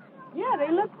terrific. Yeah,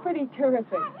 they look pretty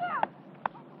terrific.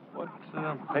 What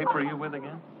paper are you with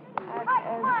again?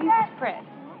 People's Press.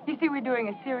 You see, we're doing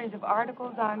a series of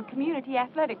articles on community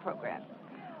athletic programs.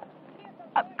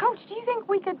 Coach, do you think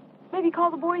we could maybe call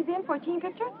the boys in for a team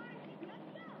picture?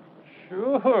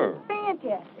 Sure.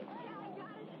 Fantastic.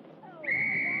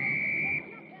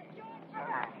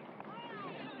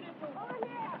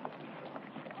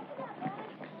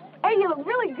 Hey, you look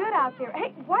really good out there.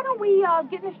 Hey, why don't we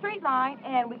get in a straight line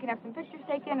and we can have some pictures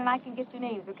taken and I can get your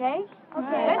names, okay?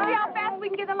 Okay. Let's see how fast we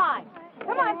can get in line.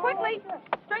 Come on, quickly.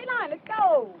 Straight line, let's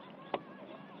go.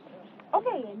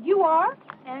 Okay, and you are?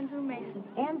 Andrew Mason.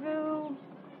 Andrew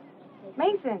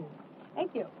Mason.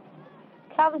 Thank you.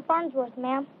 Calvin Farnsworth,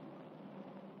 ma'am.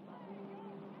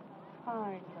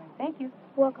 Farnsworth. Thank you.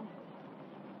 Welcome.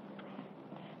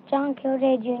 John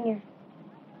Kilday, Jr.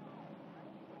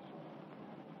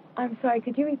 I'm sorry,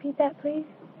 could you repeat that, please?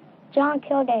 John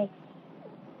Kilday.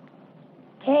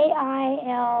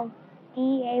 Kilday,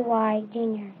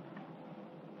 Jr.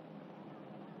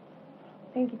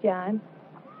 Thank you, John.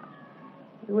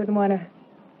 You wouldn't want to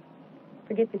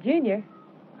forget the junior.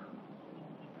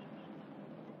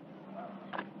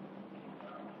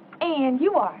 And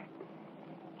you are?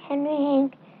 Henry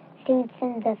Hank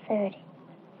Stinson III.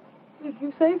 If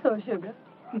you say so, sugar.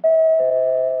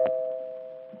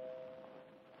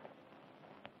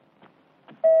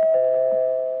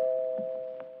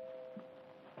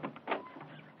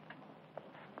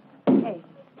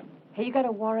 Hey, you got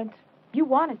a warrant? You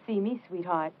want to see me,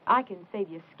 sweetheart. I can save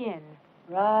your skin.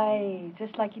 Right.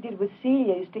 Just like you did with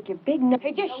Celia. You stick your big nose...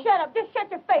 Hey, just shut up. Just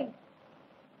shut your face.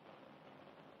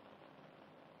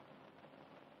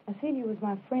 Now, Celia was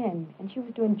my friend, and she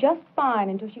was doing just fine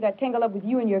until she got tangled up with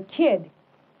you and your kid.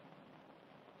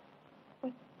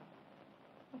 What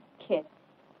kid?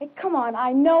 Hey, come on.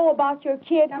 I know about your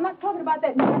kid. I'm not talking about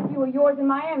that nephew of yours in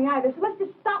Miami either, so let's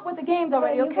just stop with the games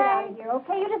already, okay? Get out of here,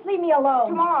 okay? You just leave me alone.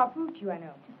 Tomorrow I'll prove to you I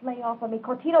know. Just lay off on me.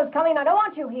 Cortino's coming. I don't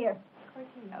want you here.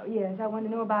 Cortino, yes. I want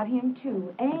to know about him,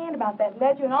 too. And about that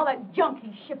ledger and all that junk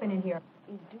he's shipping in here.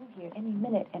 He's due here any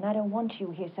minute, and I don't want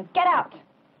you here, so get out.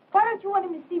 Why don't you want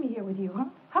him to see me here with you, huh?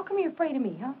 How come you're afraid of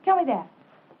me, huh? Tell me that.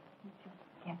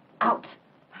 Get out.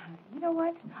 You know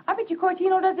what? I bet you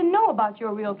Cortino doesn't know about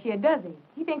your real kid, does he?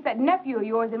 He thinks that nephew of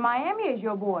yours in Miami is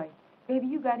your boy. Baby,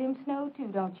 you got him snowed, too,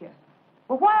 don't you?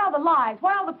 Well, why all the lies?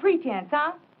 Why all the pretense,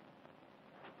 huh?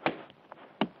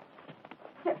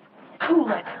 Just cool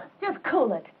it. Just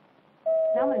cool it.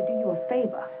 Now I'm going to do you a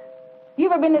favor. You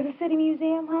ever been to the City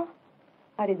Museum, huh?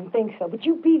 I didn't think so, but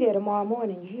you be there tomorrow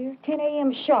morning, you hear? 10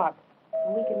 a.m. sharp.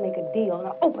 And we can make a deal.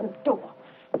 Now open the door.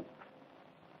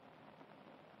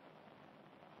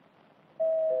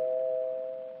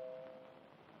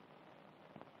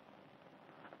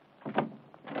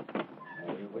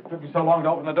 took you so long to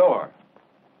open the door?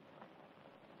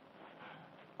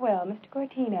 Well, Mr.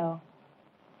 Cortino,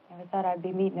 never thought I'd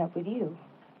be meeting up with you.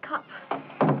 Cop.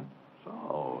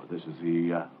 So, this is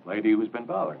the lady who's been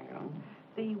bothering you, huh?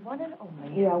 The one and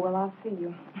only. Yeah, well, I'll see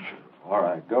you. All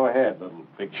right, go ahead, little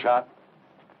big shot.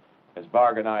 Miss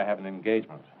Barg and I have an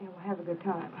engagement. Yeah, we'll have a good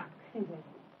time. Excuse me.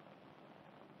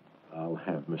 I'll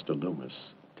have Mr. Loomis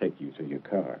take you to your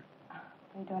car.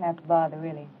 You don't have to bother,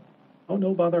 really. Oh,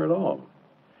 no bother at all.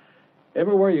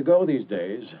 Everywhere you go these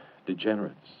days,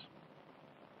 degenerates.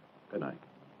 Good night.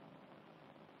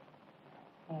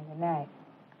 Yeah, good night.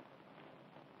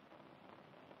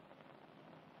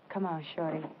 Come on,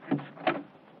 Shorty.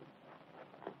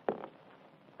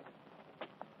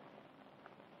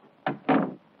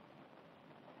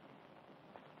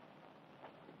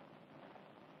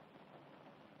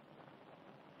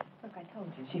 Look, I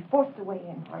told you, she forced her way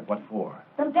in. All right, what for?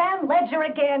 The damn ledger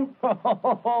again.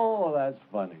 Oh, that's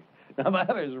funny. Now,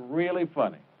 that is really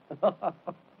funny.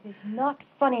 It's not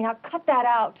funny. Now cut that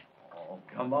out. Oh,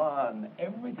 come on.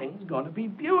 Everything's going to be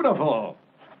beautiful.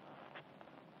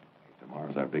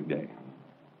 Tomorrow's our big day.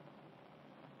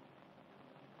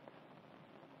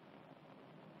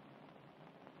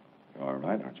 You're all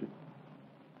right, aren't you?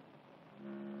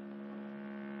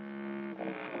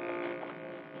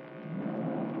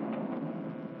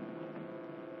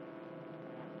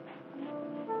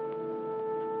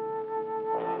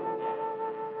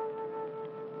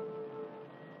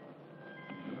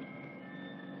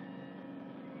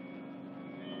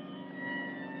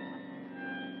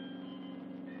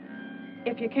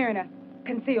 If you're carrying a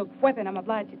concealed weapon, I'm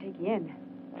obliged to take you in.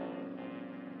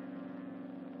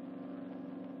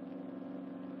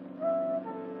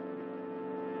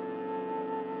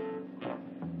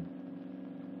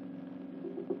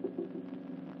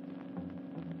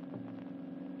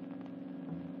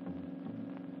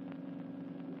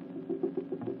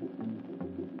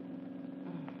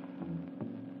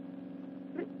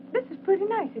 This is pretty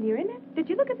nice in here, isn't it? Did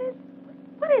you look at this?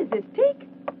 What is this, teak?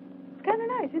 It's kind of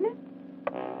nice, isn't it?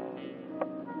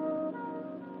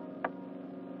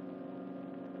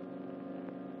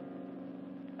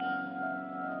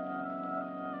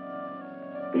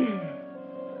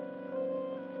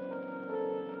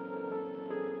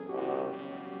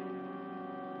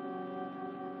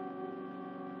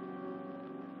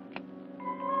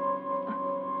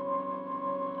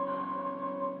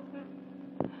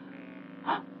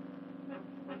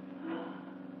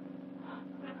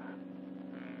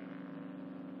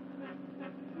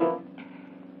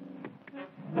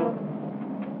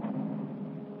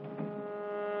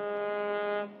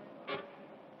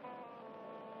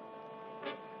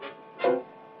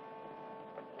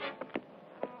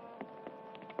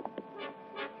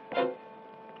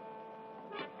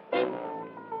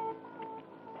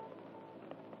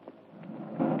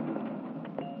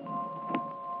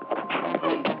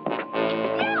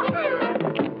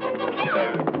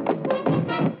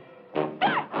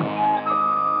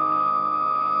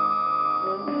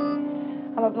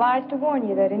 I'm obliged to warn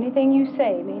you that anything you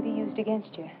say may be used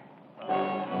against you.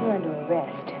 You're under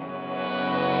arrest.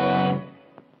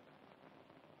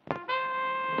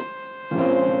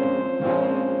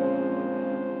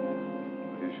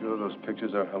 Are you sure those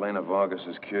pictures are Helena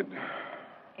Vargas's kid?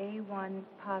 A1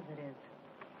 positive.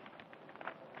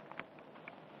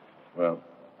 Well,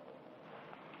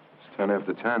 it's 10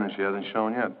 after 10 and she hasn't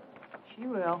shown yet. She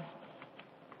will.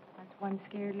 That's one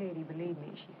scared lady, believe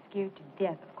me. She's scared to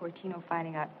death of Cortino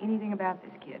finding out anything about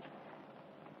this kid.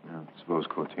 Now, suppose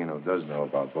Cortino does know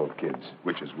about both kids.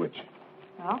 Which is which?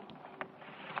 Well,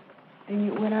 then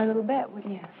you'd win our little bet,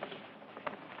 wouldn't you?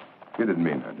 You didn't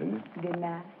mean that, did you? Didn't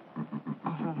I?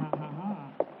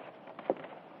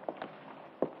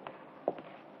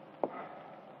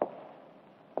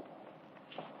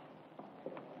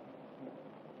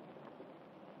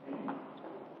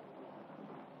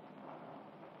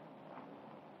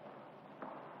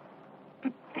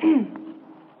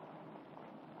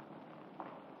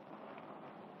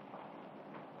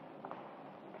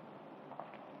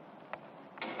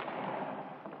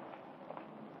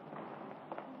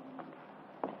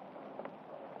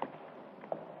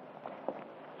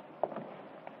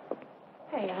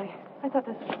 Hey, I thought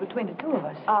this was between the two of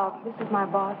us. This is my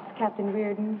boss, Captain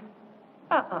Reardon.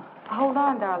 Hold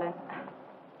on, darling.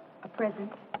 A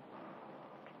present.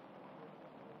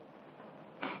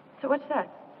 So what's that?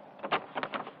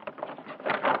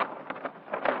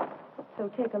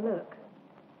 So take a look.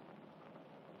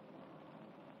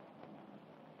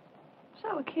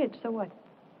 So a kid, so what?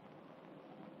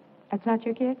 That's not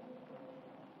your kid?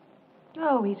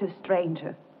 Oh, he's a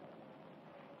stranger.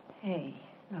 Hey,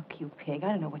 Look, you pig, I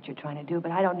don't know what you're trying to do,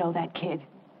 but I don't know that kid.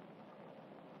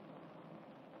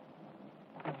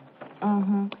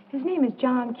 His name is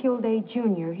John Kilday,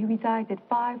 Jr. He resides at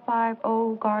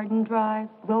 550 Garden Drive,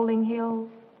 Rolling Hills.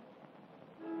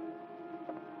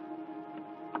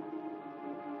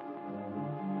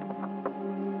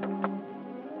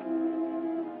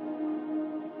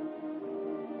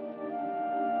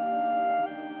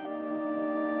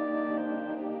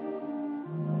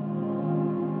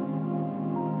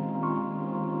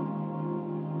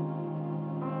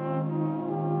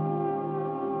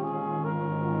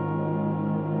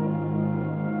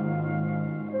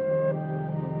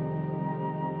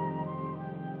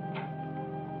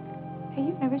 Hey,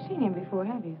 you've never seen him before,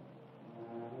 have you?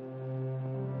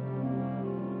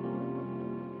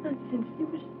 Not since he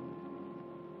was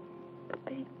a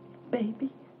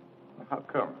baby. How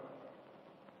come?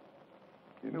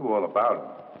 You knew all about him.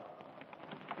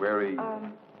 Where he...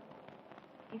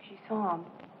 If she saw him,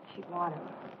 she'd want him.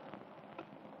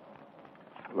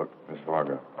 Look, Miss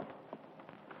Varga.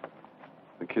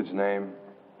 The kid's name,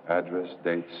 address,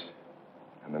 dates,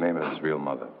 and the name of his real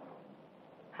mother.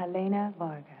 Helena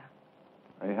Varga.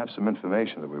 Now, you have some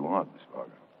information that we want, Miss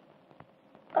Varga.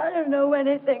 I don't know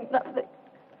anything, nothing.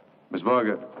 Miss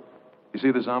Varga, you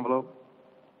see this envelope?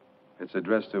 It's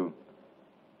addressed to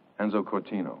Enzo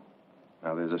Cortino.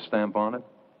 Now, there's a stamp on it,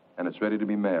 and it's ready to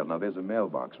be mailed. Now, there's a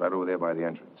mailbox right over there by the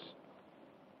entrance.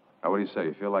 Now, what do you say?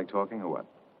 You feel like talking or what?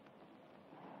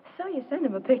 So you sent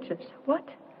him a picture. What?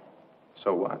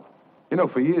 So what? You know,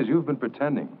 for years, you've been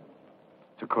pretending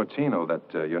to Cortino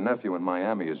that your nephew in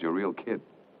Miami is your real kid,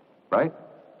 right?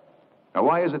 Now,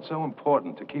 why is it so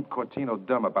important to keep Cortino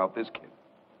dumb about this kid?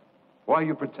 Why are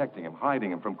you protecting him,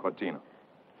 hiding him from Cortino?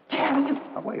 Damn you!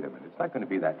 Now, wait a minute. It's not going to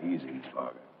be that easy, Miss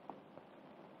Varga.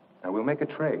 Now, we'll make a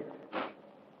trade.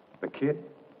 The kid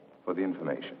for the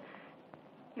information.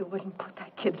 You wouldn't put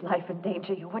that kid's life in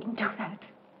danger. You wouldn't do that.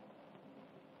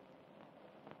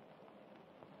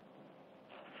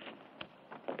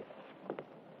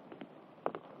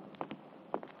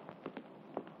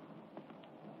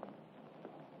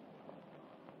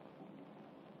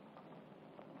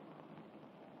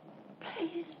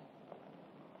 Please.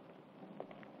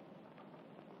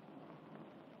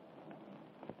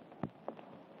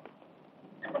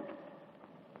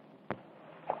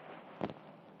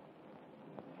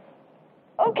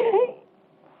 Okay.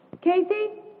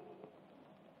 Casey?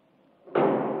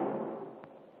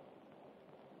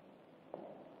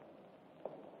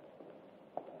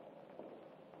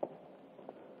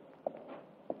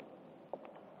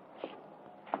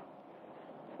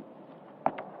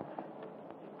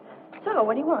 So,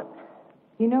 what do you want?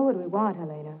 You know what we want,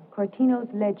 Helena. Cortino's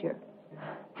ledger.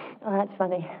 Oh, that's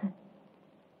funny.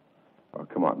 Oh,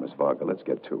 come on, Miss Varga. Let's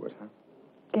get to it, huh?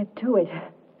 Get to it.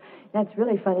 That's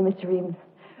really funny, Mr.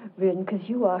 Reardon, because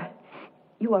you are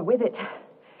with it.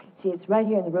 See, it's right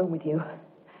here in the room with you.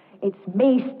 It's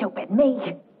me, stupid,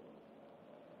 me.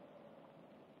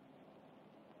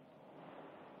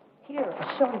 Here,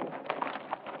 I'll show you.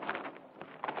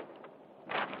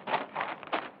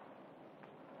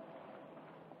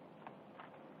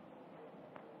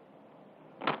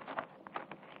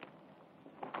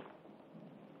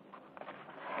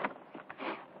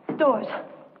 Doors.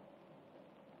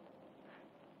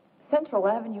 Central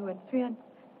Avenue and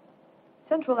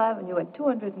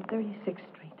 236th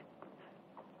Street.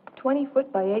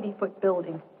 20-foot by 80-foot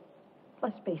building,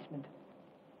 plus basement.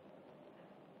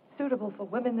 Suitable for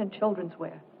women and children's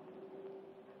wear.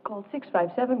 Call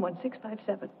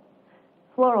 657-1657.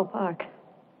 Floral Park.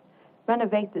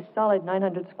 Renovate this solid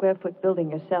 900-square-foot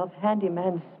building yourself.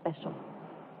 Handyman's special.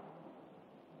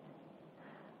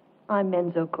 I'm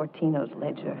Enzo Cortino's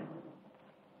ledger.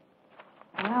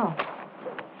 Wow.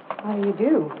 What do you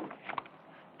do?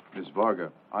 Miss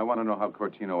Varga, I want to know how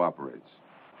Cortino operates.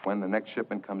 When the next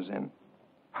shipment comes in.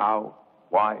 How,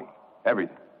 why,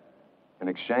 everything. In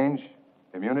exchange,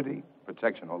 immunity,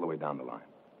 protection all the way down the line.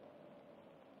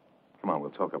 Come on, we'll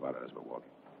talk about it as we're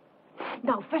walking.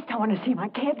 No, first I want to see my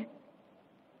kid.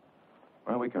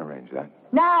 Well, we can arrange that.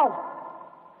 Now!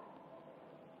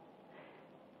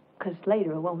 Because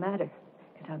later it won't matter,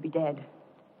 because I'll be dead.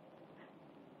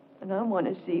 And I want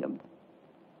to see him.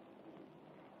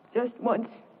 Just once.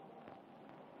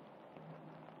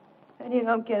 And you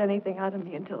don't get anything out of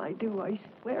me until I do, I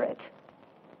swear it.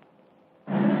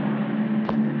 You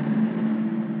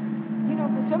know,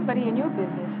 for somebody in your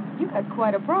business, you got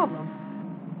quite a problem.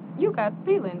 You got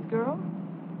feelings, girl.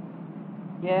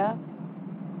 Yeah?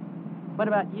 What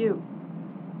about you?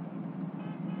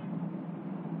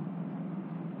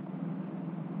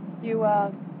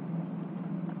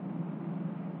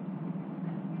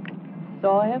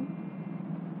 Saw him?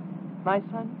 My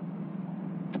son?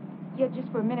 Yeah,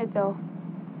 just for a minute, though.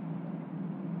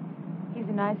 He's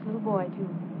a nice little boy, too.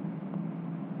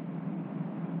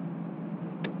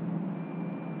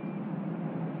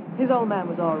 His old man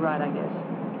was all right, I guess.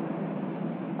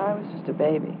 I was just a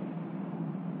baby.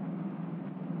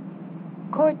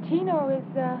 Cortino is,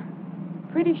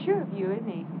 pretty sure of you, isn't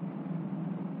he?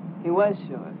 He was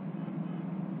sure.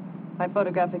 My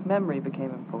photographic memory became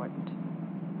important.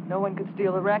 No one could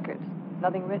steal the records.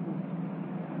 Nothing written.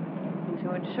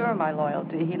 To ensure my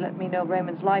loyalty, he let me know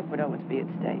Raymond's life would always be at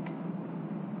stake.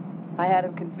 I had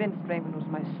him convinced Raymond was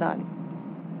my son.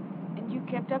 And you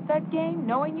kept up that game,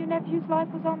 knowing your nephew's life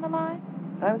was on the line?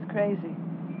 I was crazy.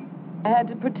 I had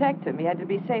to protect him. He had to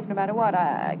be safe no matter what.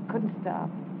 I couldn't stop.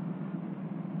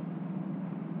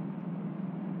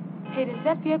 Hey, does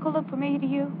that vehicle look familiar to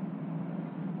you?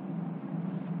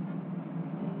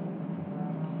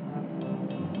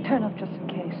 Turn off just in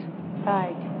case.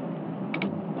 Right.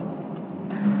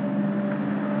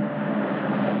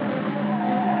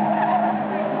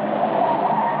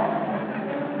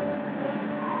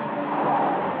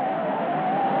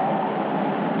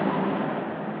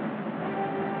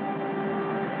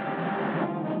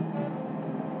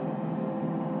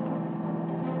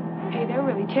 Hey, they're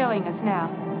really tailing us now.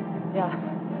 Yeah.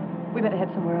 We better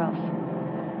head somewhere else.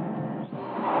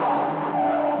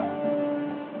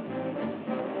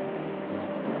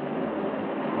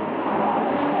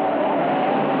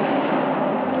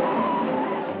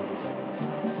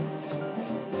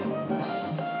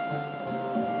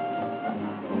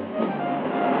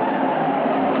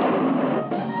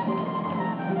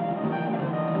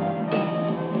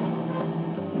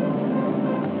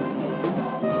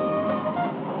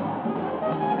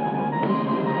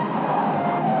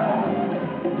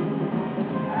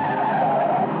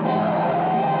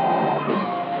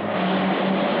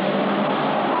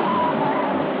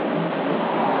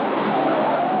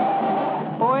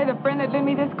 That lent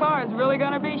me this car is really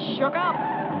gonna be shook up.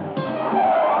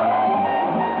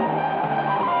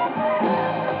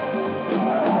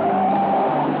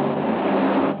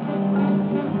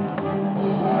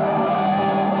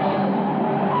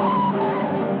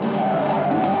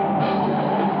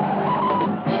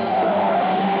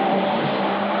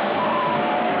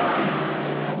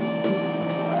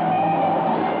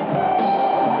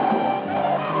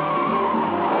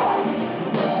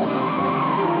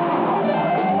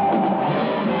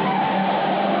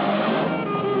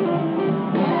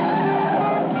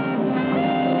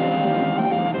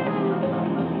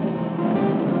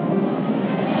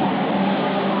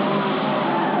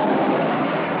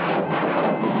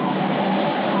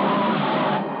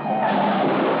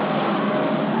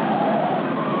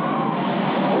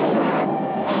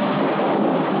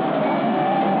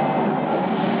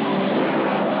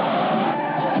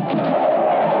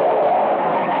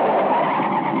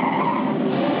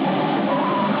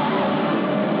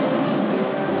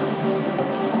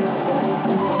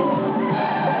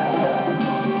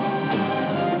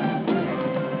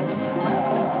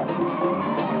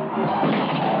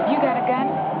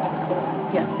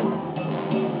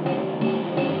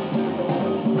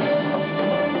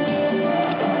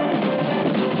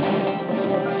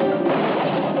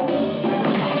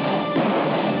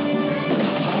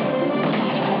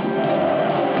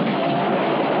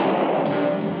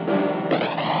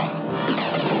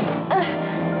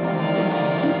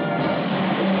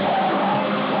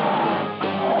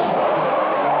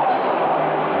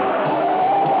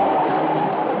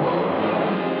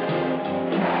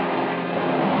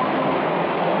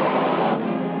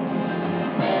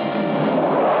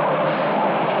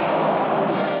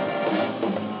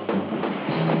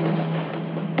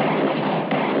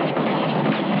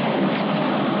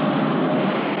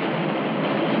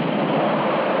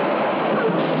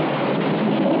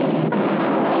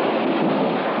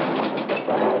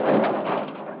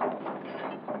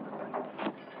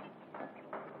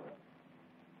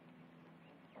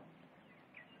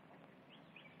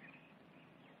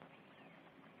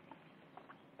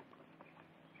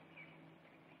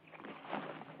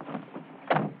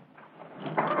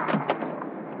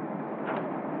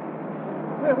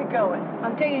 Where are we going?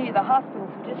 I'm taking you to the hospital,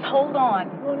 so just hold on.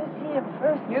 I want to see him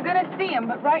first. You're going to see him,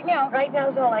 but right now... Right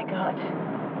now's all I got.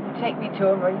 You take me to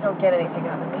him or you don't get anything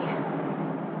out of me.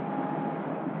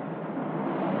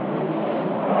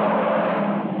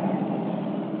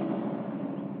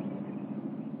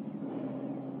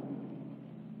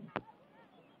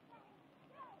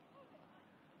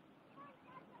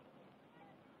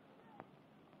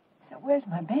 So where's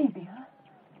my baby, huh?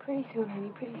 Pretty soon,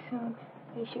 honey, pretty soon.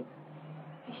 They should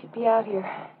be out here.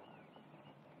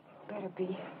 Better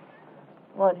be.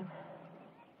 Want him.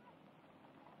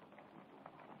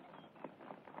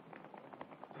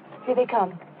 Here they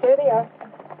come. There they are.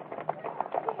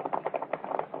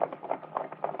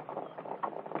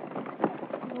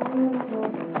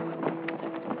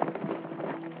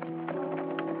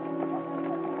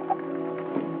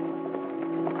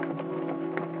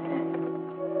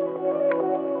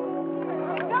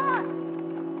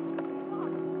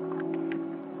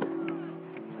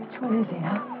 Which one is he,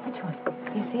 huh? Which one?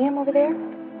 You see him over there?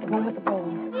 The one with the bowl.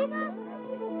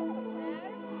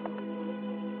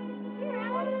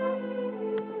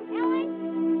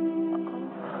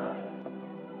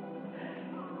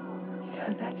 Yeah,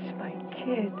 that's my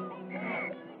kid.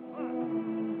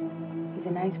 He's a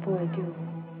nice boy, too.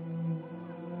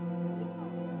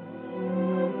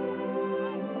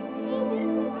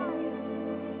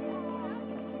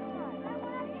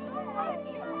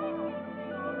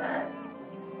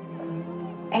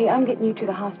 Hey, I'm getting you to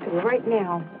the hospital right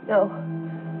now. No.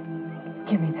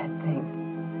 Give me that thing.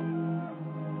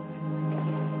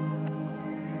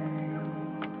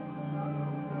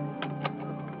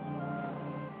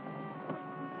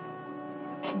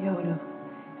 Kyoto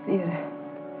Theater.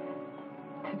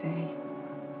 Today.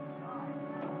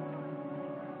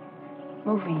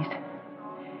 Movies.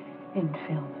 In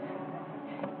film.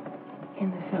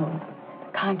 In the film.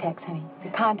 Contacts, honey. The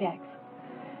contacts.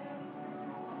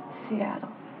 Seattle.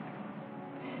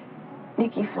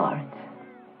 Nikki Florence.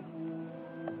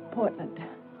 Portland.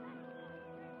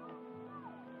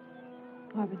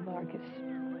 Marvin Vargas.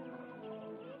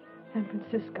 San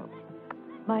Francisco.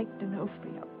 Mike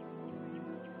D'Onofrio.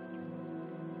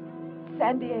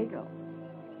 San Diego.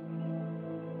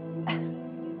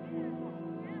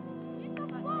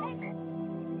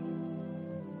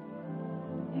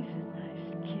 He's a nice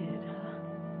kid, huh?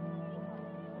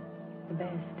 The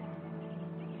best.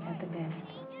 At the best.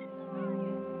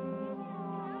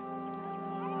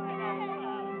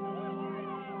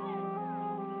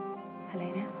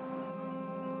 Helena?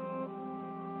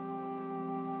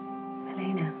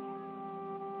 Helena?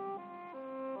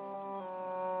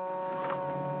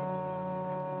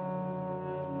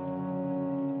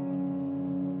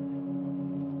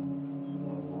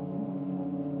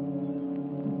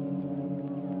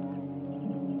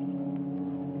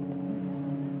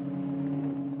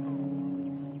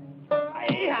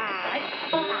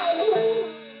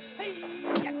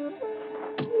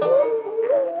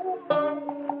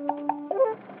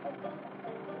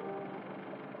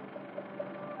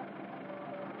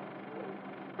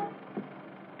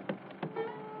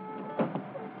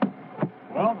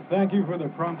 Well, thank you for the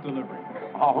prompt delivery.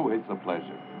 Oh, it's a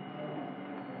pleasure.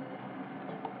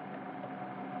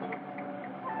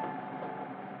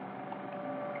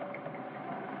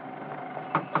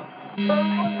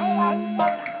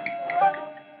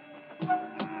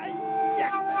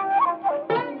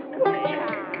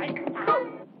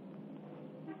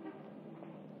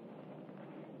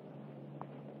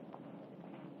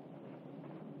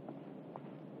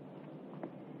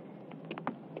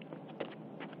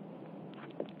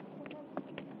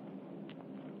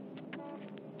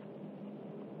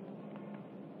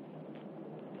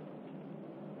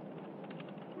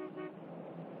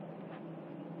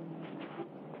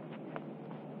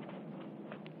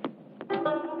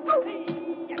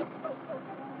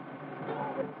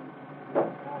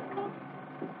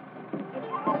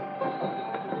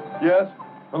 Yes?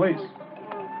 Police.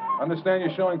 Understand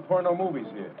you're showing porno movies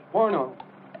here. Porno?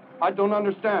 I don't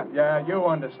understand. Yeah, you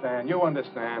understand. You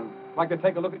understand. I'd like to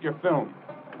take a look at your film.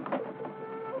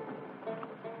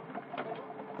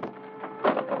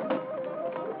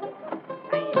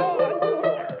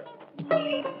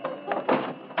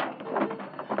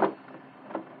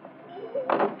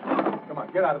 Come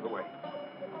on, get out of the way.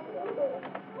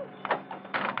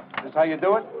 This how you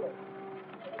do it?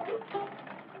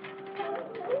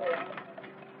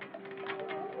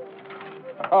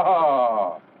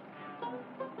 Oh,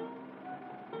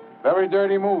 very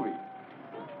dirty movie.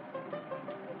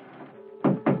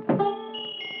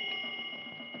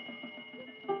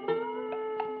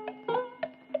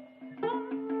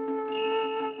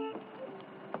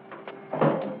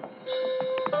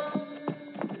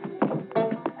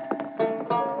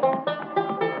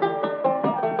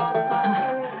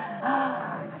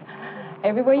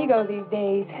 Everywhere you go these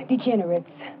days, degenerates.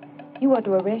 You ought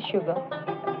to arrest Sugah.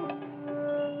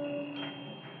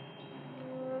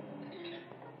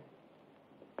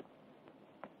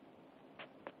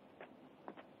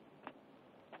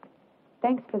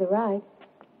 Thanks for the ride.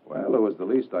 Well, it was the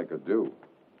least I could do.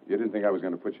 You didn't think I was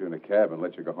going to put you in a cab and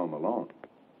let you go home alone.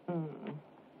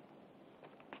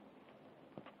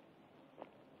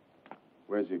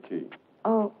 Where's your key?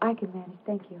 Oh, I can manage,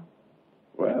 thank you.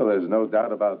 Well, there's no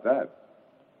doubt about that.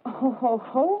 Oh, ho,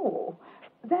 ho.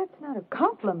 That's not a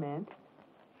compliment.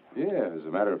 Yeah, as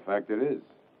a matter of fact, it is.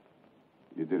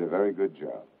 You did a very good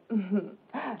job.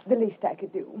 The least I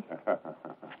could do.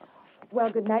 Well,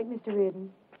 good night, Mr.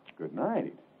 Reardon. Good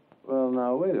night. Well,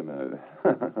 now, wait a minute.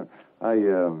 I,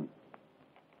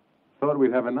 thought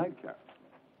we'd have a nightcap.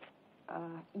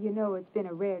 You know, it's been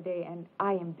a rare day, and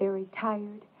I am very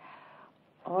tired.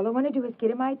 All I want to do is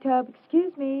get in my tub,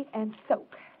 excuse me, and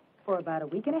soak for about a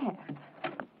week and a half.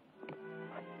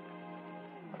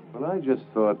 Well, I just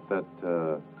thought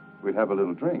that, we'd have a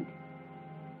little drink.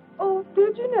 Oh,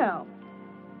 did you now?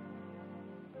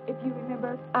 If you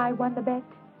remember, I won the bet.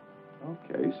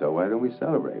 Okay, so why don't we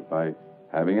celebrate by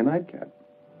having a nightcap?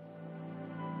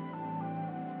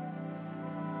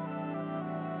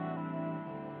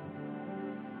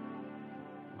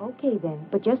 Okay, then,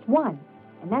 but just one,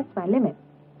 and that's my limit.